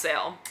yard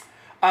sale.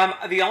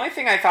 The only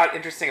thing I thought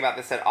interesting about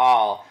this at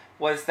all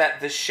was that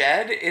the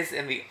shed is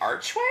in the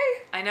archway.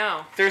 I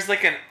know. There's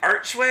like an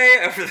archway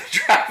over the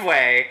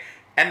driveway,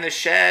 and the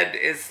shed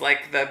is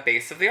like the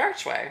base of the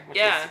archway, which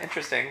is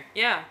interesting.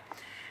 Yeah.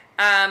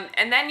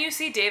 And then you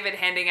see David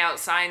handing out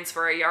signs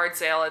for a yard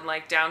sale in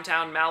like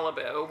downtown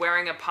Malibu,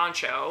 wearing a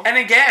poncho. And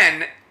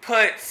again,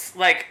 puts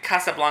like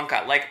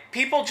Casablanca. Like,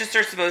 people just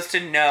are supposed to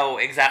know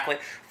exactly.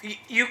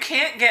 You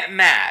can't get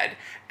mad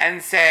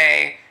and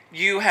say,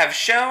 you have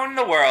shown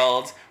the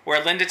world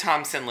where Linda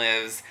Thompson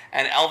lives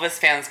and Elvis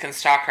fans can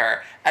stalk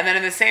her, and then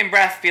in the same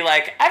breath be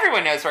like,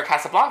 everyone knows where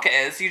Casablanca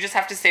is, you just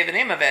have to say the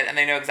name of it and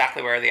they know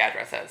exactly where the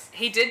address is.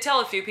 He did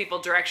tell a few people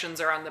directions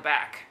are on the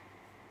back.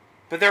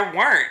 But there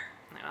weren't.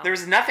 No. There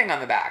was nothing on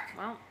the back.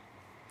 Well.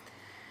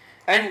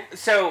 And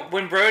so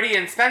when Brody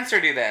and Spencer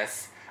do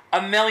this,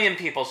 1 million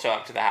people show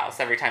up to the house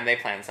every time they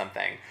plan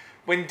something.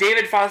 When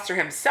David Foster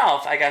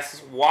himself, I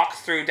guess,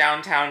 walks through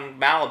downtown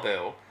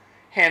Malibu,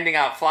 handing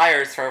out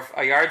flyers for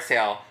a yard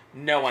sale,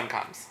 no one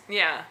comes.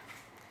 Yeah.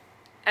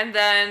 And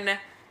then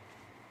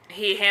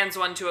he hands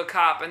one to a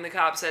cop, and the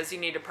cop says, you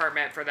need a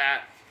permit for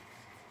that.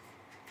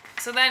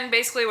 So then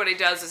basically what he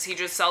does is he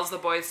just sells the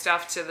boys'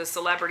 stuff to the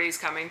celebrities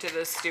coming to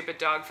this stupid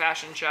dog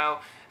fashion show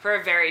for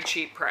a very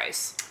cheap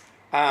price.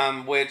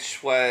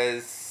 Which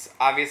was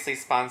obviously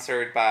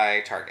sponsored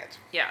by Target.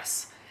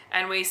 Yes.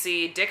 And we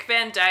see Dick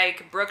Van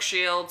Dyke, Brooke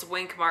Shields,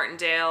 Wink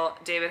Martindale,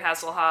 David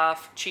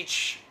Hasselhoff,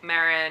 Cheech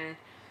Marin,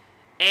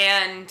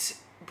 and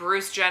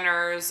Bruce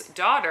Jenner's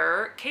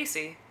daughter,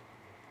 Casey,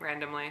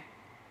 randomly.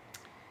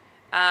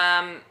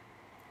 And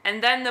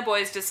then the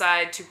boys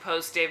decide to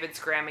post David's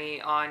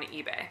Grammy on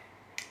eBay.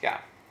 Yeah.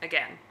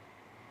 Again.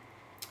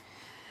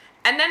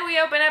 And then we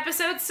open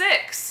episode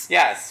 6.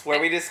 Yes,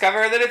 where we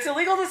discover that it's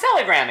illegal to sell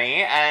a Grammy,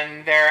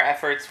 and their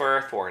efforts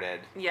were thwarted.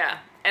 Yeah.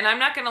 And I'm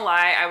not going to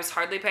lie, I was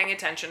hardly paying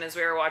attention as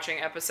we were watching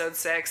episode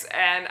 6,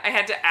 and I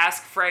had to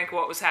ask Frank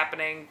what was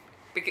happening,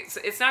 because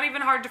it's not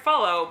even hard to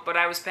follow, but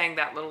I was paying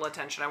that little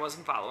attention. I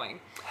wasn't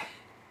following.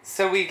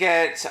 So we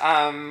get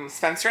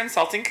Spencer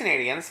insulting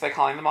Canadians by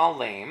calling them all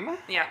lame.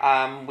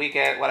 Yeah. We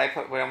get what I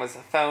put when was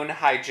phone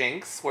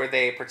hijinks, where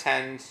they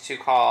pretend to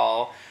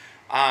call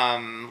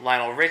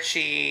Lionel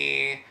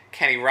Richie,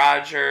 Kenny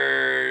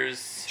Rogers,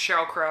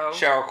 Sheryl Crow.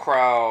 Sheryl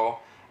Crow.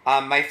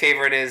 My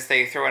favorite is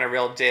they throw in a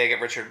real dig at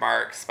Richard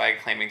Marx by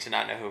claiming to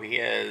not know who he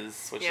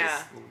is, which is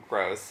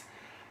gross.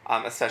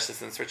 Especially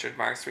since Richard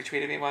Marx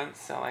retweeted me once,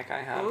 so like I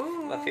have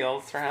the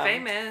feels for him.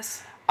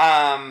 Famous.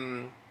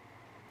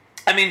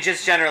 I mean,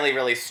 just generally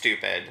really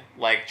stupid.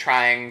 Like,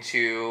 trying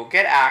to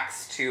get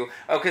acts to...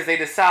 Oh, because they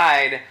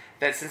decide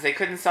that since they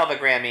couldn't sell the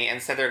Grammy,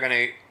 instead they're going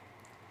to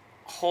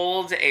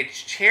hold a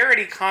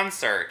charity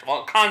concert.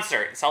 Well,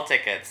 sell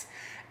tickets.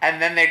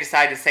 And then they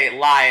decide to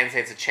lie and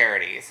say it's a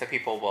charity. So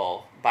people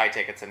will buy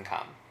tickets and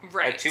come.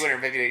 Right. At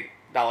 $250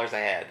 a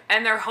head.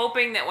 And they're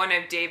hoping that one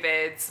of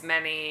David's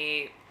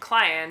many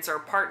clients or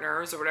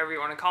partners or whatever you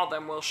want to call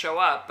them will show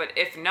up. But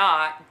if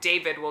not,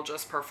 David will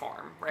just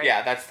perform, right?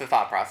 Yeah, that's the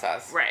thought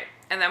process. Right.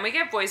 And then we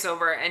get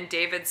voiceover and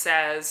David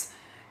says,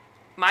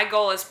 my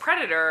goal as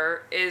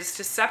Predator is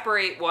to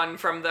separate one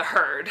from the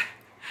herd.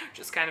 Which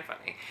is kind of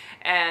funny.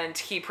 And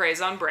he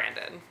preys on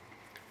Brandon.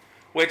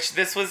 Which,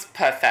 this was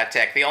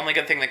pathetic. The only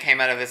good thing that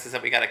came out of this is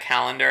that we got a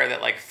calendar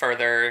that, like,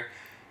 further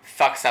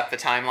fucks up the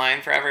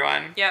timeline for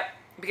everyone. Yep.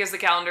 Because the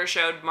calendar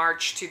showed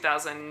March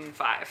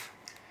 2005.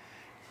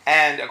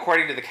 And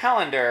according to the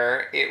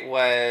calendar, it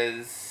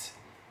was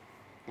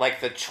like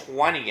the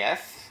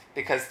 20th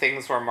because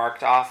things were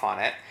marked off on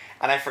it.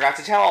 And I forgot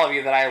to tell all of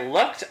you that I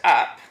looked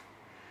up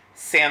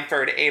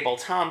Sanford Abel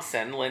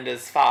Thompson,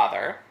 Linda's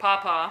father.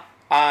 Papa.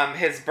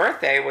 His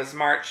birthday was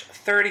March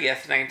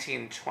 30th,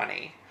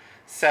 1920.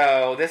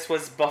 So this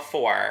was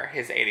before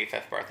his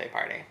 85th birthday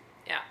party.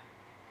 Yeah.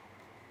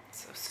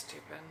 So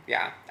stupid.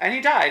 Yeah. And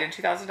he died in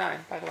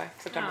 2009, by the way,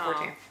 September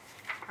 14th.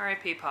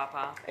 R.I.P.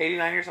 Papa.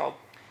 89 years old.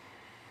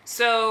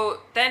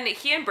 So then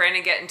he and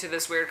Brandon get into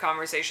this weird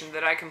conversation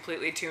that I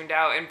completely tuned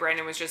out, and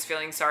Brandon was just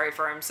feeling sorry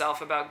for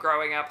himself about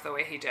growing up the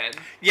way he did.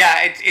 Yeah,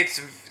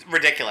 it's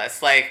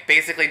ridiculous. Like,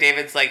 basically,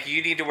 David's like,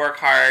 you need to work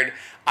hard.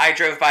 I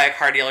drove by a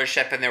car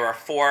dealership, and there were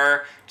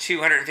 4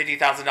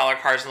 $250,000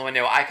 cars in the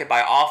window. I could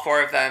buy all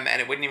 4 of them, and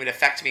it wouldn't even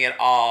affect me at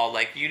all.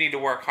 Like, you need to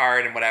work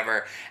hard and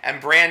whatever. And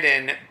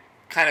Brandon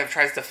kind of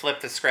tries to flip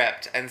the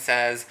script and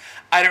says,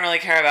 I don't really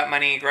care about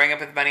money. Growing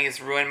up with money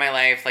has ruined my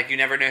life. Like, you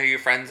never know who your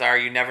friends are.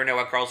 You never know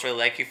what girls really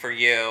like you for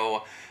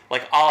you.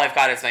 Like, all I've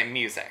got is my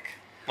music.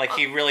 Like,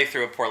 he really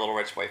threw a poor little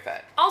rich boy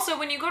fit. Also,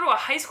 when you go to a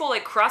high school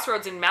like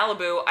Crossroads in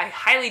Malibu, I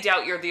highly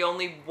doubt you're the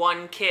only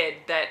one kid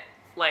that,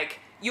 like,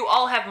 you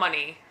all have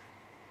money.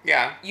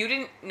 Yeah. You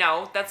didn't...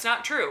 No, that's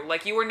not true.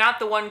 Like, you were not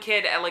the one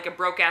kid at, like, a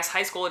broke-ass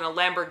high school in a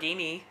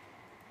Lamborghini.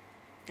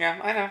 Yeah,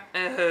 I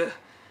know.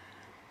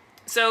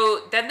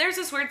 So, then there's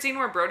this weird scene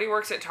where Brody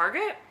works at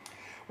Target?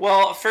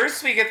 Well,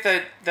 first we get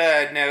the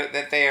note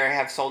that they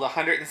have sold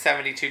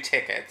 172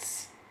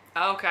 tickets.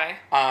 Okay.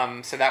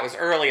 So that was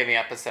early in the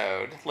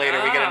episode.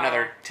 Later we get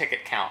another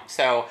ticket count.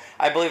 So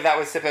I believe that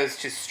was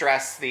supposed to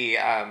stress the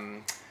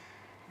amp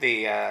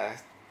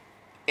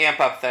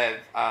up the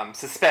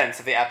suspense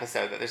of the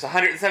episode, that there's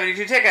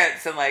 172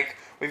 tickets and, like,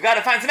 we've got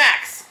to find some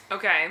acts.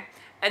 Okay.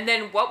 And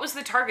then what was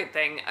the Target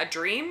thing? A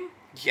dream?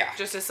 Yeah.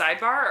 Just a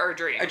sidebar or a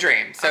dream? A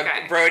dream. So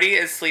okay. Brody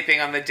is sleeping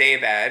on the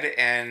daybed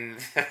in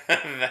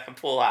the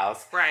pool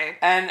house. Right.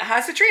 And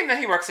has a dream that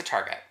he works at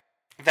Target.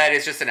 That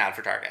is just an ad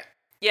for Target.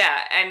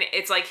 Yeah, and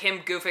it's like him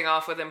goofing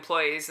off with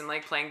employees and,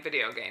 like, playing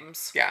video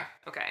games. Yeah.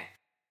 Okay.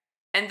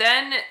 And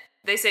then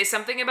they say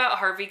something about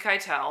Harvey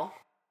Keitel.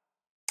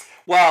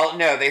 Well,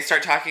 no, they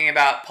start talking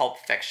about Pulp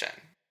Fiction.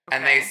 Okay.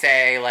 And they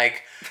say,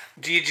 like,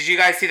 did you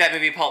guys see that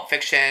movie Pulp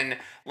Fiction,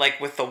 like,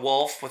 with the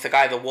wolf, with the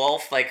guy, the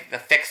wolf, like, the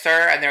fixer?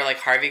 And they're like,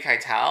 Harvey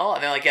Keitel?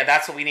 And they're like, yeah,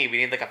 that's what we need. We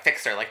need, like, a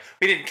fixer. Like,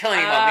 we didn't kill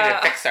anyone, we need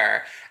a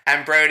fixer.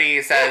 And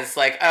Brody says,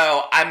 like,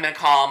 oh, I'm going to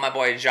call my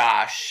boy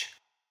Josh.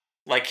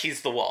 Like,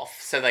 he's the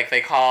wolf. So, like,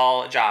 they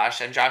call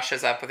Josh, and Josh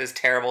shows up with his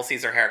terrible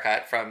Caesar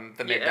haircut from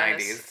the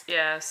mid-90s.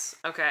 Yes,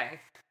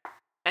 okay.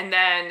 And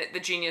then the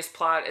genius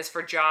plot is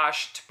for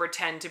Josh to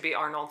pretend to be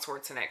Arnold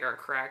Schwarzenegger,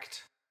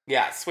 correct?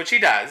 Yes, which he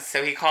does.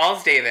 So he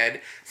calls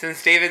David,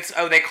 since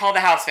they call the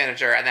house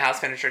manager, and the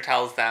house manager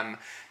tells them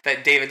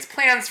that David's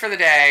plans for the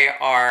day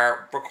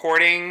are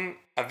recording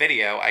a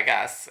video, I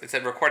guess. It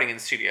said recording in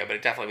studio, but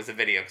it definitely was a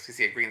video, because we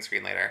see a green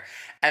screen later.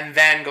 And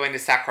then going to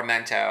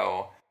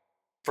Sacramento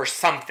for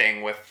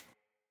something with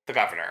the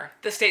governor.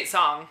 The state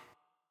song.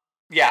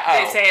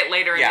 Yeah, They say it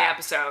later in the yeah.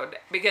 episode,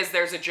 because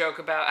there's a joke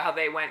about how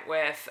they went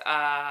with,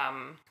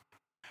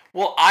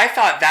 Well, I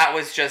thought that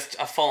was just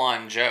a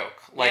full-on joke.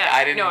 Like, yeah,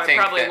 I didn't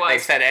think that was. they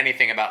said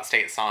anything about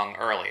state song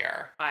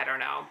earlier. I don't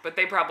know, but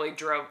they probably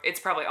it's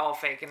probably all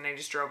fake, and they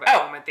just drove it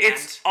home at the end.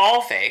 It's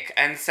all fake,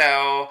 and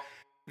so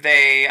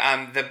they,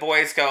 the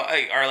boys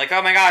are like,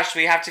 oh my gosh,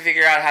 we have to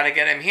figure out how to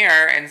get him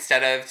here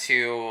instead of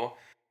to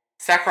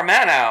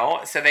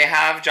Sacramento. So they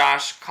have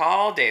Josh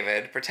call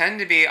David, pretend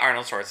to be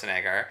Arnold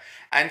Schwarzenegger,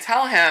 and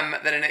tell him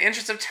that in the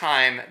interest of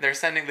time,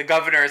 the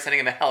governor is sending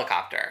him a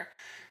helicopter.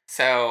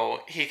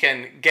 So he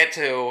can get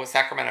to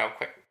Sacramento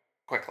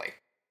quickly.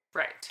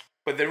 Right.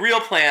 But the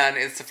real plan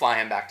is to fly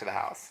him back to the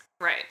house.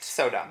 Right.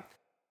 So dumb.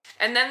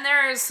 And then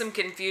there's some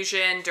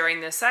confusion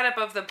during the setup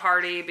of the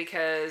party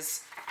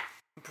because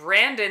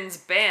Brandon's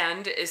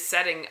band is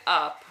setting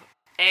up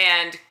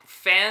and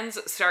fans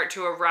start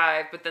to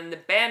arrive, but then the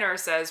banner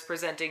says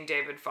presenting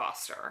David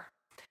Foster.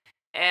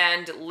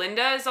 And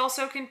Linda is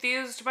also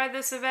confused by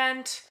this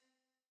event.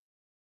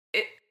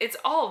 It's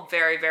all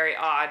very, very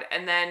odd.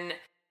 And then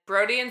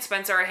Brody and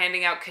Spencer are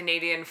handing out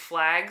Canadian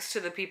flags to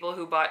the people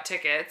who bought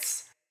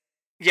tickets.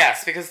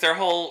 Yes, because their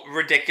whole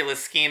ridiculous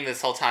scheme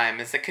this whole time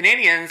is that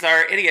Canadians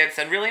are idiots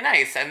and really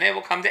nice, and they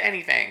will come to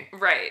anything.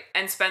 Right.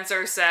 And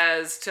Spencer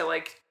says to,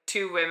 like,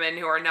 two women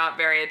who are not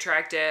very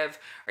attractive,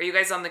 are you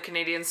guys on the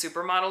Canadian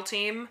supermodel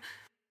team?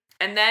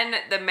 And then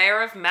the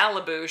mayor of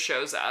Malibu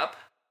shows up.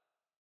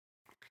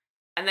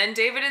 And then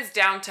David is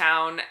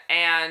downtown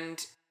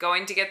and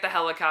going to get the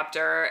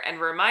helicopter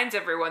and reminds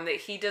everyone that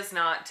he does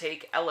not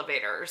take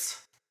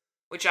elevators,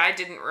 which I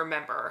didn't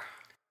remember.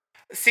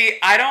 See,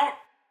 I don't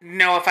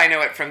know if I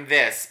know it from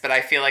this, but I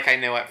feel like I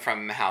know it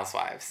from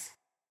Housewives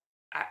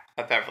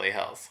of Beverly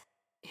Hills.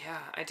 Yeah,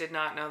 I did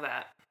not know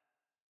that.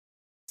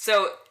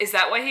 So, is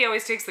that why he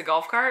always takes the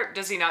golf cart?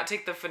 Does he not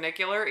take the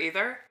funicular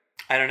either?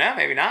 I don't know,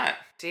 maybe not.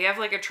 Did he have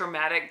like a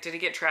traumatic, did he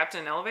get trapped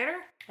in an elevator?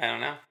 I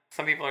don't know.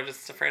 Some people are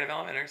just afraid of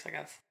elevators, I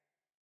guess.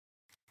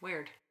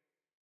 Weird.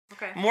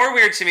 Okay. More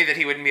weird to me that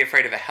he wouldn't be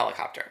afraid of a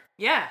helicopter.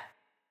 Yeah.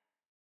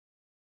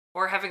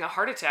 Or having a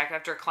heart attack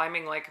after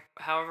climbing like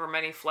however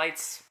many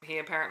flights he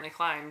apparently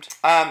climbed.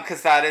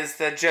 Because that is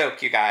the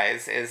joke, you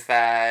guys, is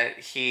that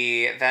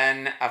he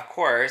then, of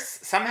course,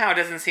 somehow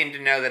doesn't seem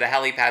to know that a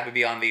helipad would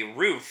be on the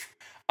roof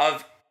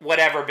of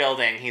whatever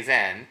building he's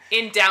in.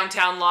 In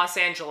downtown Los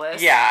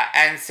Angeles. Yeah,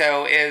 and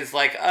so is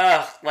like,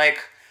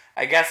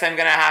 I guess I'm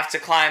gonna have to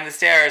climb the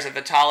stairs at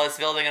the tallest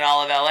building in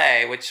all of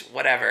LA, which,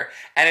 whatever.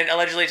 And it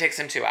allegedly takes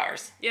him 2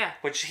 hours. Yeah.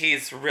 Which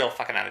he's real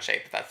fucking out of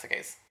shape, if that's the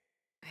case.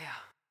 Yeah.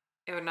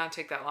 It would not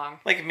take that long.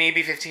 Like,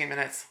 maybe 15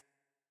 minutes.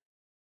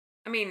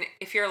 I mean,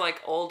 if you're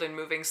like old and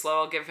moving slow,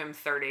 I'll give him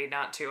 30,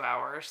 not 2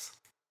 hours.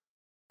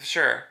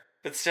 Sure.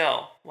 But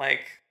still,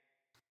 like...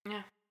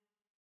 Yeah.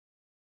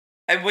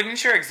 And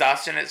wouldn't your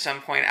exhaustion at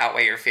some point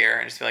outweigh your fear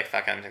and just be like,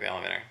 fuck, I'm gonna take the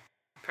elevator?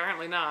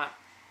 Apparently not.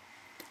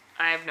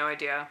 I have no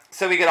idea.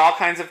 So we get all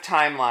kinds of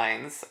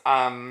timelines.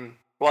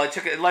 Well,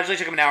 it allegedly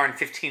took him an hour and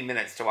 15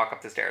 minutes to walk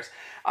up the stairs.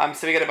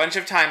 So we get a bunch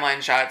of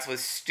timeline shots with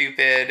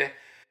stupid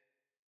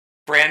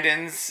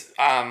Brandon's,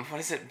 what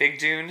is it, Big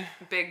Doom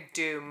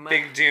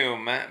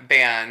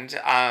band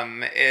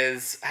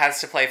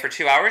has to play for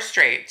 2 hours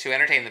straight to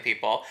entertain the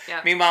people.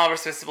 Yep. Meanwhile, we're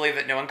supposed to believe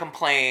that no one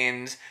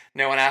complained,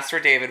 no one asked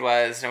where David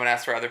was, no one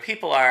asked where other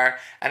people are,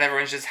 and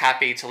everyone's just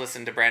happy to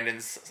listen to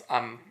Brandon's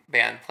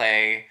band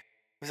play.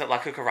 Was it La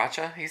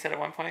Cucaracha, he said at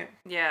one point?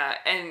 Yeah,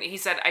 and he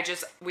said,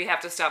 we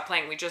have to stop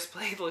playing. We just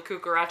played La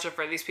Cucaracha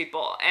for these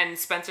people. And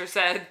Spencer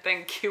said,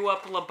 then cue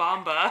up La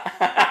Bamba.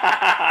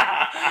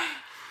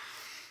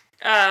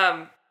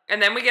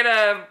 And then we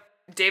get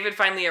David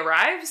finally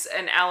arrives,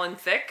 and Alan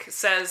Thicke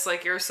says,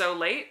 like, you're so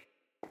late.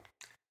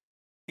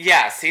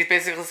 Yes, he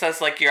basically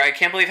says, like, I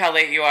can't believe how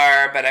late you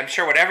are, but I'm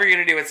sure whatever you're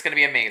going to do, it's going to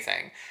be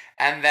amazing.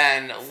 And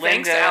then Linda...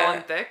 Thanks,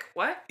 Alan Thicke.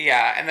 What?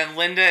 Yeah, and then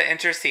Linda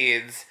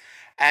intercedes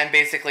and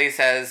basically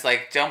says,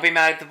 like, don't be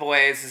mad at the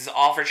boys. This is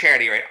all for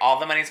charity, right? All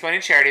the money's going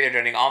to charity. They're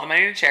donating all the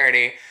money to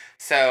charity.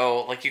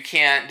 So, like, you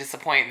can't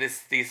disappoint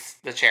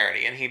the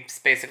charity. And he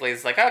basically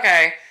is like,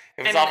 okay,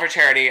 if it's all for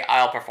charity,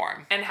 I'll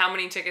perform. And how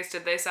many tickets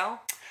did they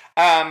sell?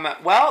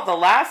 Well, the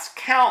last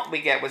count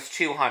we get was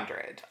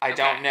 200. I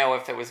don't know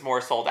if it was more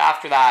sold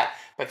after that,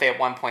 but they at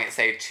one point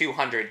say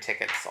 200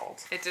 tickets sold.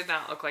 It did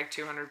not look like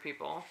 200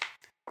 people.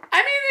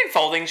 I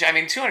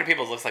mean, 200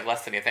 people looks like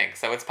less than you think,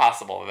 so it's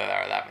possible that there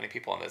are that many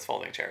people in those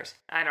folding chairs.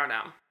 I don't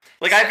know.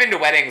 Like, I've been to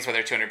weddings where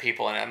there are 200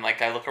 people, and I'm like,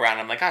 I look around,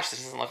 and I'm like, gosh,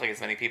 this doesn't look like as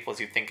many people as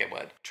you'd think it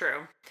would.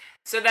 True.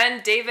 So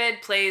then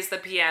David plays the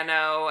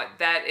piano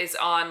that is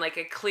on, like,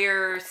 a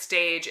clear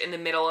stage in the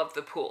middle of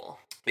the pool.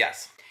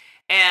 Yes.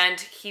 And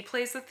he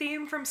plays the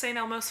theme from St.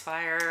 Elmo's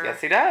Fire. Yes,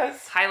 he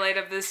does. Highlight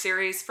of this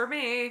series for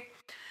me.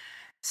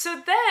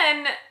 So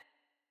then...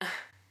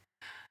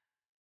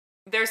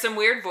 there's some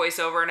weird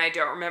voiceover, and I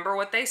don't remember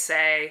what they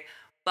say,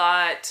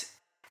 but,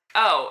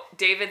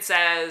 David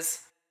says,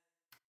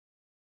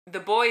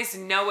 the boys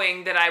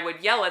knowing that I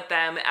would yell at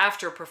them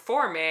after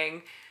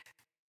performing,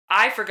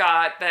 I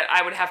forgot that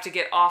I would have to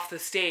get off the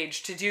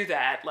stage to do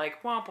that,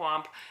 like, womp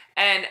womp,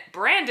 and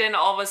Brandon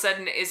all of a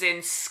sudden is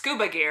in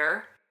scuba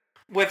gear.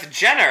 With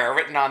Jenner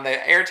written on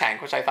the air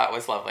tank, which I thought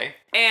was lovely.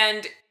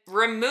 And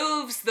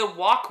removes the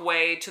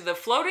walkway to the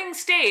floating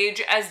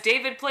stage as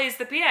David plays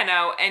the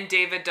piano, and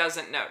David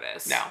doesn't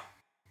notice. No.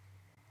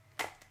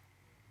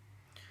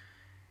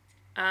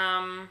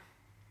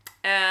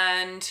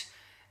 And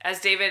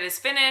as David is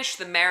finished,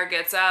 the mayor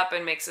gets up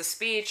and makes a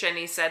speech, and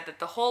he said that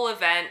the whole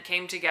event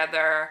came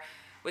together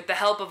with the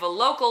help of a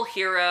local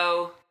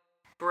hero,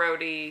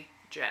 Brody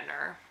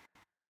Jenner.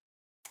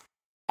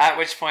 At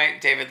which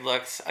point, David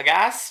looks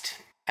aghast,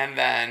 and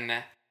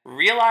then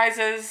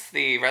realizes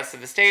the rest of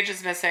the stage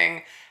is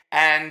missing,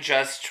 and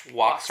just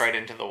walks right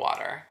into the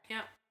water.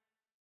 Yeah.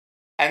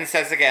 And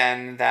says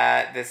again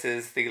that this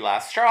is the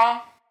last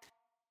straw.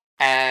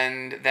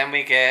 And then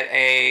we get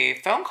a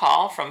phone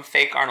call from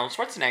fake Arnold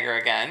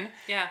Schwarzenegger again.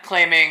 Yeah.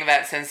 Claiming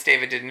that since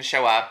David didn't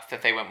show up,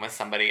 that they went with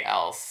somebody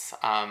else.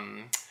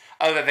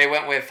 That they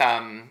went with,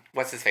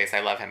 what's his face?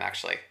 I love him,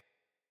 actually.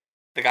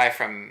 The guy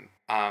from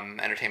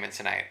Entertainment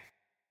Tonight.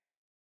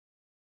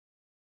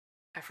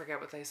 I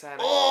forget what they said.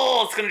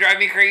 Oh, it's going to drive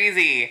me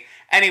crazy.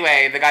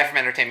 Anyway, the guy from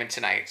Entertainment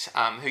Tonight,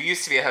 who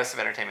used to be a host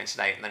of Entertainment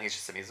Tonight, and then he's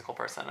just a musical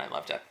person. I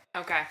loved it.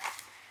 Okay.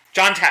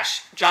 John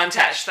Tesh. John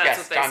Tesh. That's yes,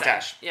 what they John said.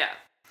 Tesh. Yeah.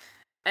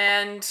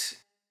 And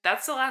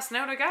that's the last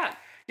note I got.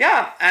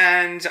 Yeah,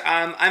 and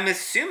I'm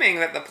assuming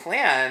that the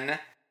plan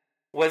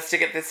was to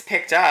get this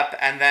picked up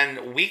and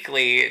then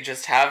weekly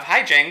just have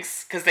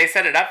hijinks, because they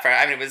set it up for it.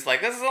 I mean, it was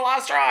like, this is the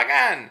last straw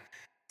again.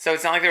 So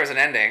it's not like there was an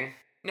ending.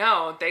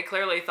 No, they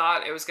clearly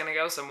thought it was going to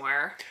go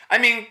somewhere. I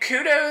mean,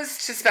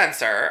 kudos to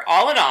Spencer,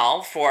 all in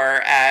all,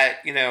 for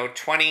at,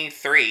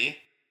 23,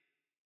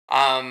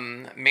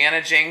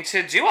 managing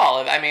to do all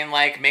of,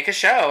 make a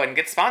show and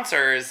get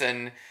sponsors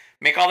and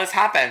make all this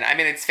happen. I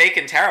mean, it's fake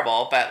and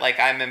terrible, but,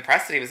 I'm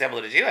impressed that he was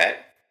able to do it.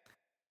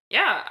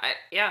 Yeah,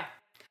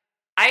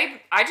 I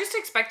just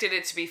expected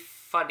it to be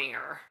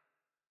funnier.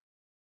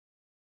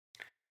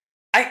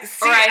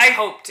 I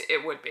hoped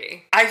it would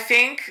be. I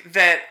think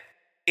that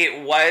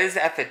it was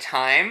at the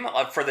time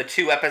for the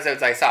 2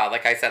 episodes I saw.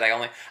 Like I said,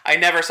 I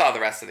never saw the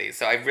rest of these,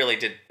 so I really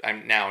did.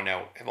 I've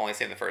only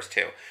seen the first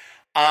 2.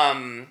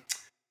 I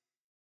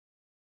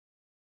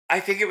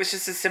think it was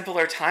just a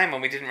simpler time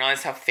when we didn't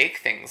realize how fake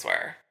things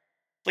were.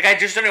 I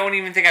just don't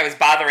even think I was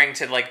bothering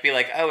to be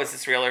like, oh, is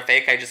this real or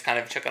fake? I just kind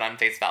of took it on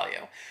face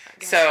value.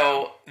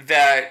 So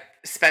the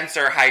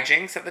Spencer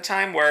hijinks at the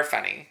time were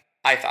funny,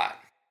 I thought.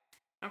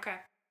 Okay.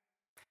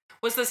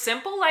 Was The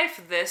Simple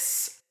Life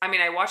this...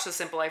 I watched The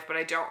Simple Life, but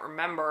I don't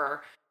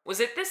remember. Was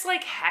it this,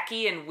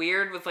 hacky and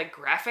weird with,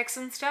 graphics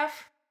and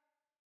stuff?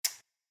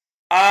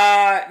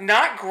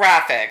 Not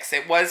graphics.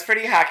 It was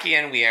pretty hacky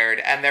and weird,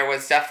 and there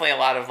was definitely a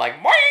lot of,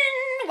 boing!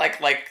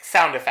 Like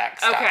sound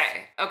effects stuff.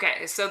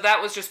 Okay. So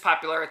that was just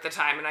popular at the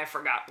time, and I've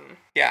forgotten.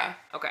 Yeah.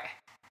 Okay.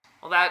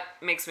 Well, that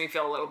makes me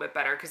feel a little bit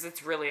better, because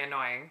it's really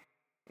annoying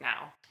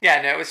now.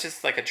 Yeah, no, it was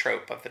just, a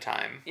trope of the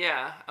time.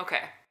 Yeah,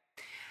 okay.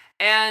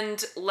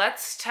 And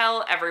let's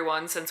tell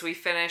everyone, since we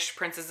finished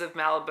Princess of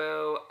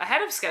Malibu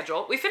ahead of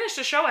schedule, we finished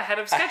a show ahead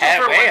of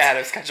schedule way ahead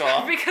of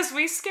schedule. because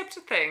we skipped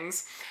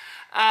things.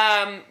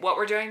 What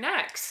we're doing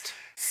next.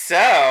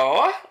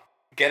 So,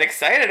 get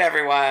excited,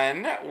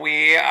 everyone.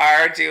 We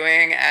are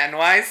doing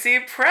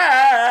NYC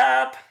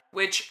Prep.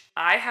 Which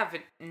I have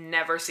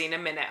never seen a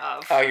minute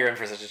of. Oh, you're in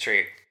for such a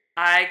treat.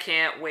 I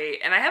can't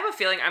wait. And I have a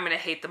feeling I'm going to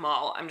hate them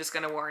all. I'm just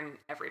going to warn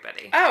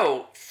everybody.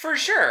 Oh, for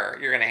sure.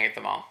 You're going to hate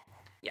them all.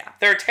 Yeah.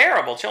 They're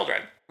terrible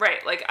children.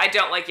 Right. I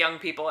don't like young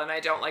people and I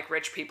don't like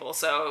rich people.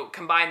 So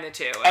combine the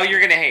two. Oh, you're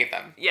going to hate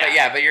them.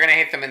 Yeah. But you're going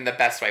to hate them in the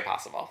best way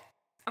possible.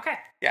 Okay.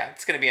 Yeah,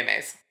 it's going to be a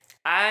maze.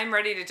 I'm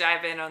ready to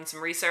dive in on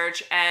some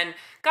research, and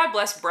God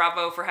bless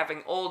Bravo for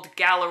having old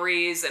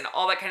galleries and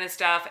all that kind of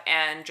stuff.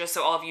 And just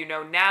so all of you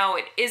know now,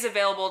 it is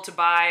available to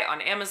buy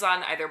on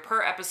Amazon either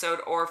per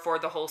episode or for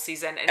the whole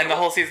season. And the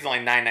whole season's only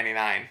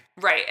 $9.99.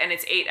 Right, and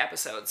it's 8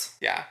 episodes.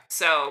 Yeah.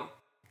 So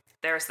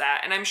there's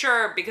that. And I'm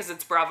sure because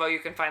it's Bravo, you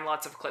can find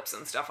lots of clips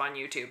and stuff on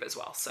YouTube as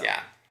well. So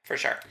yeah, for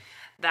sure.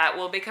 That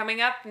will be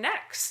coming up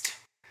next.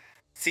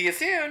 See you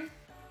soon.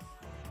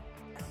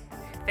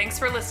 Thanks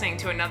for listening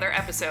to another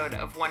episode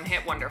of One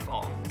Hit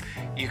Wonderful.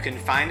 You can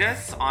find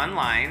us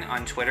online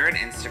on Twitter and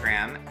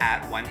Instagram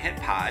at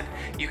OneHitPod.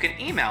 You can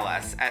email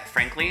us at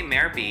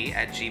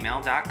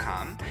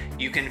franklymareb@gmail.com.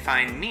 You can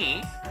find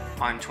me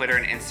on Twitter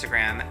and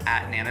Instagram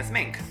at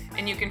NanasMink.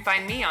 And you can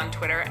find me on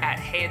Twitter at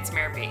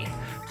HeyIt'sMareB.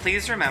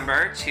 Please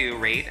remember to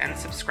rate and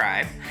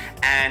subscribe.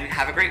 And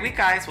have a great week,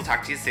 guys. We'll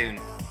talk to you soon.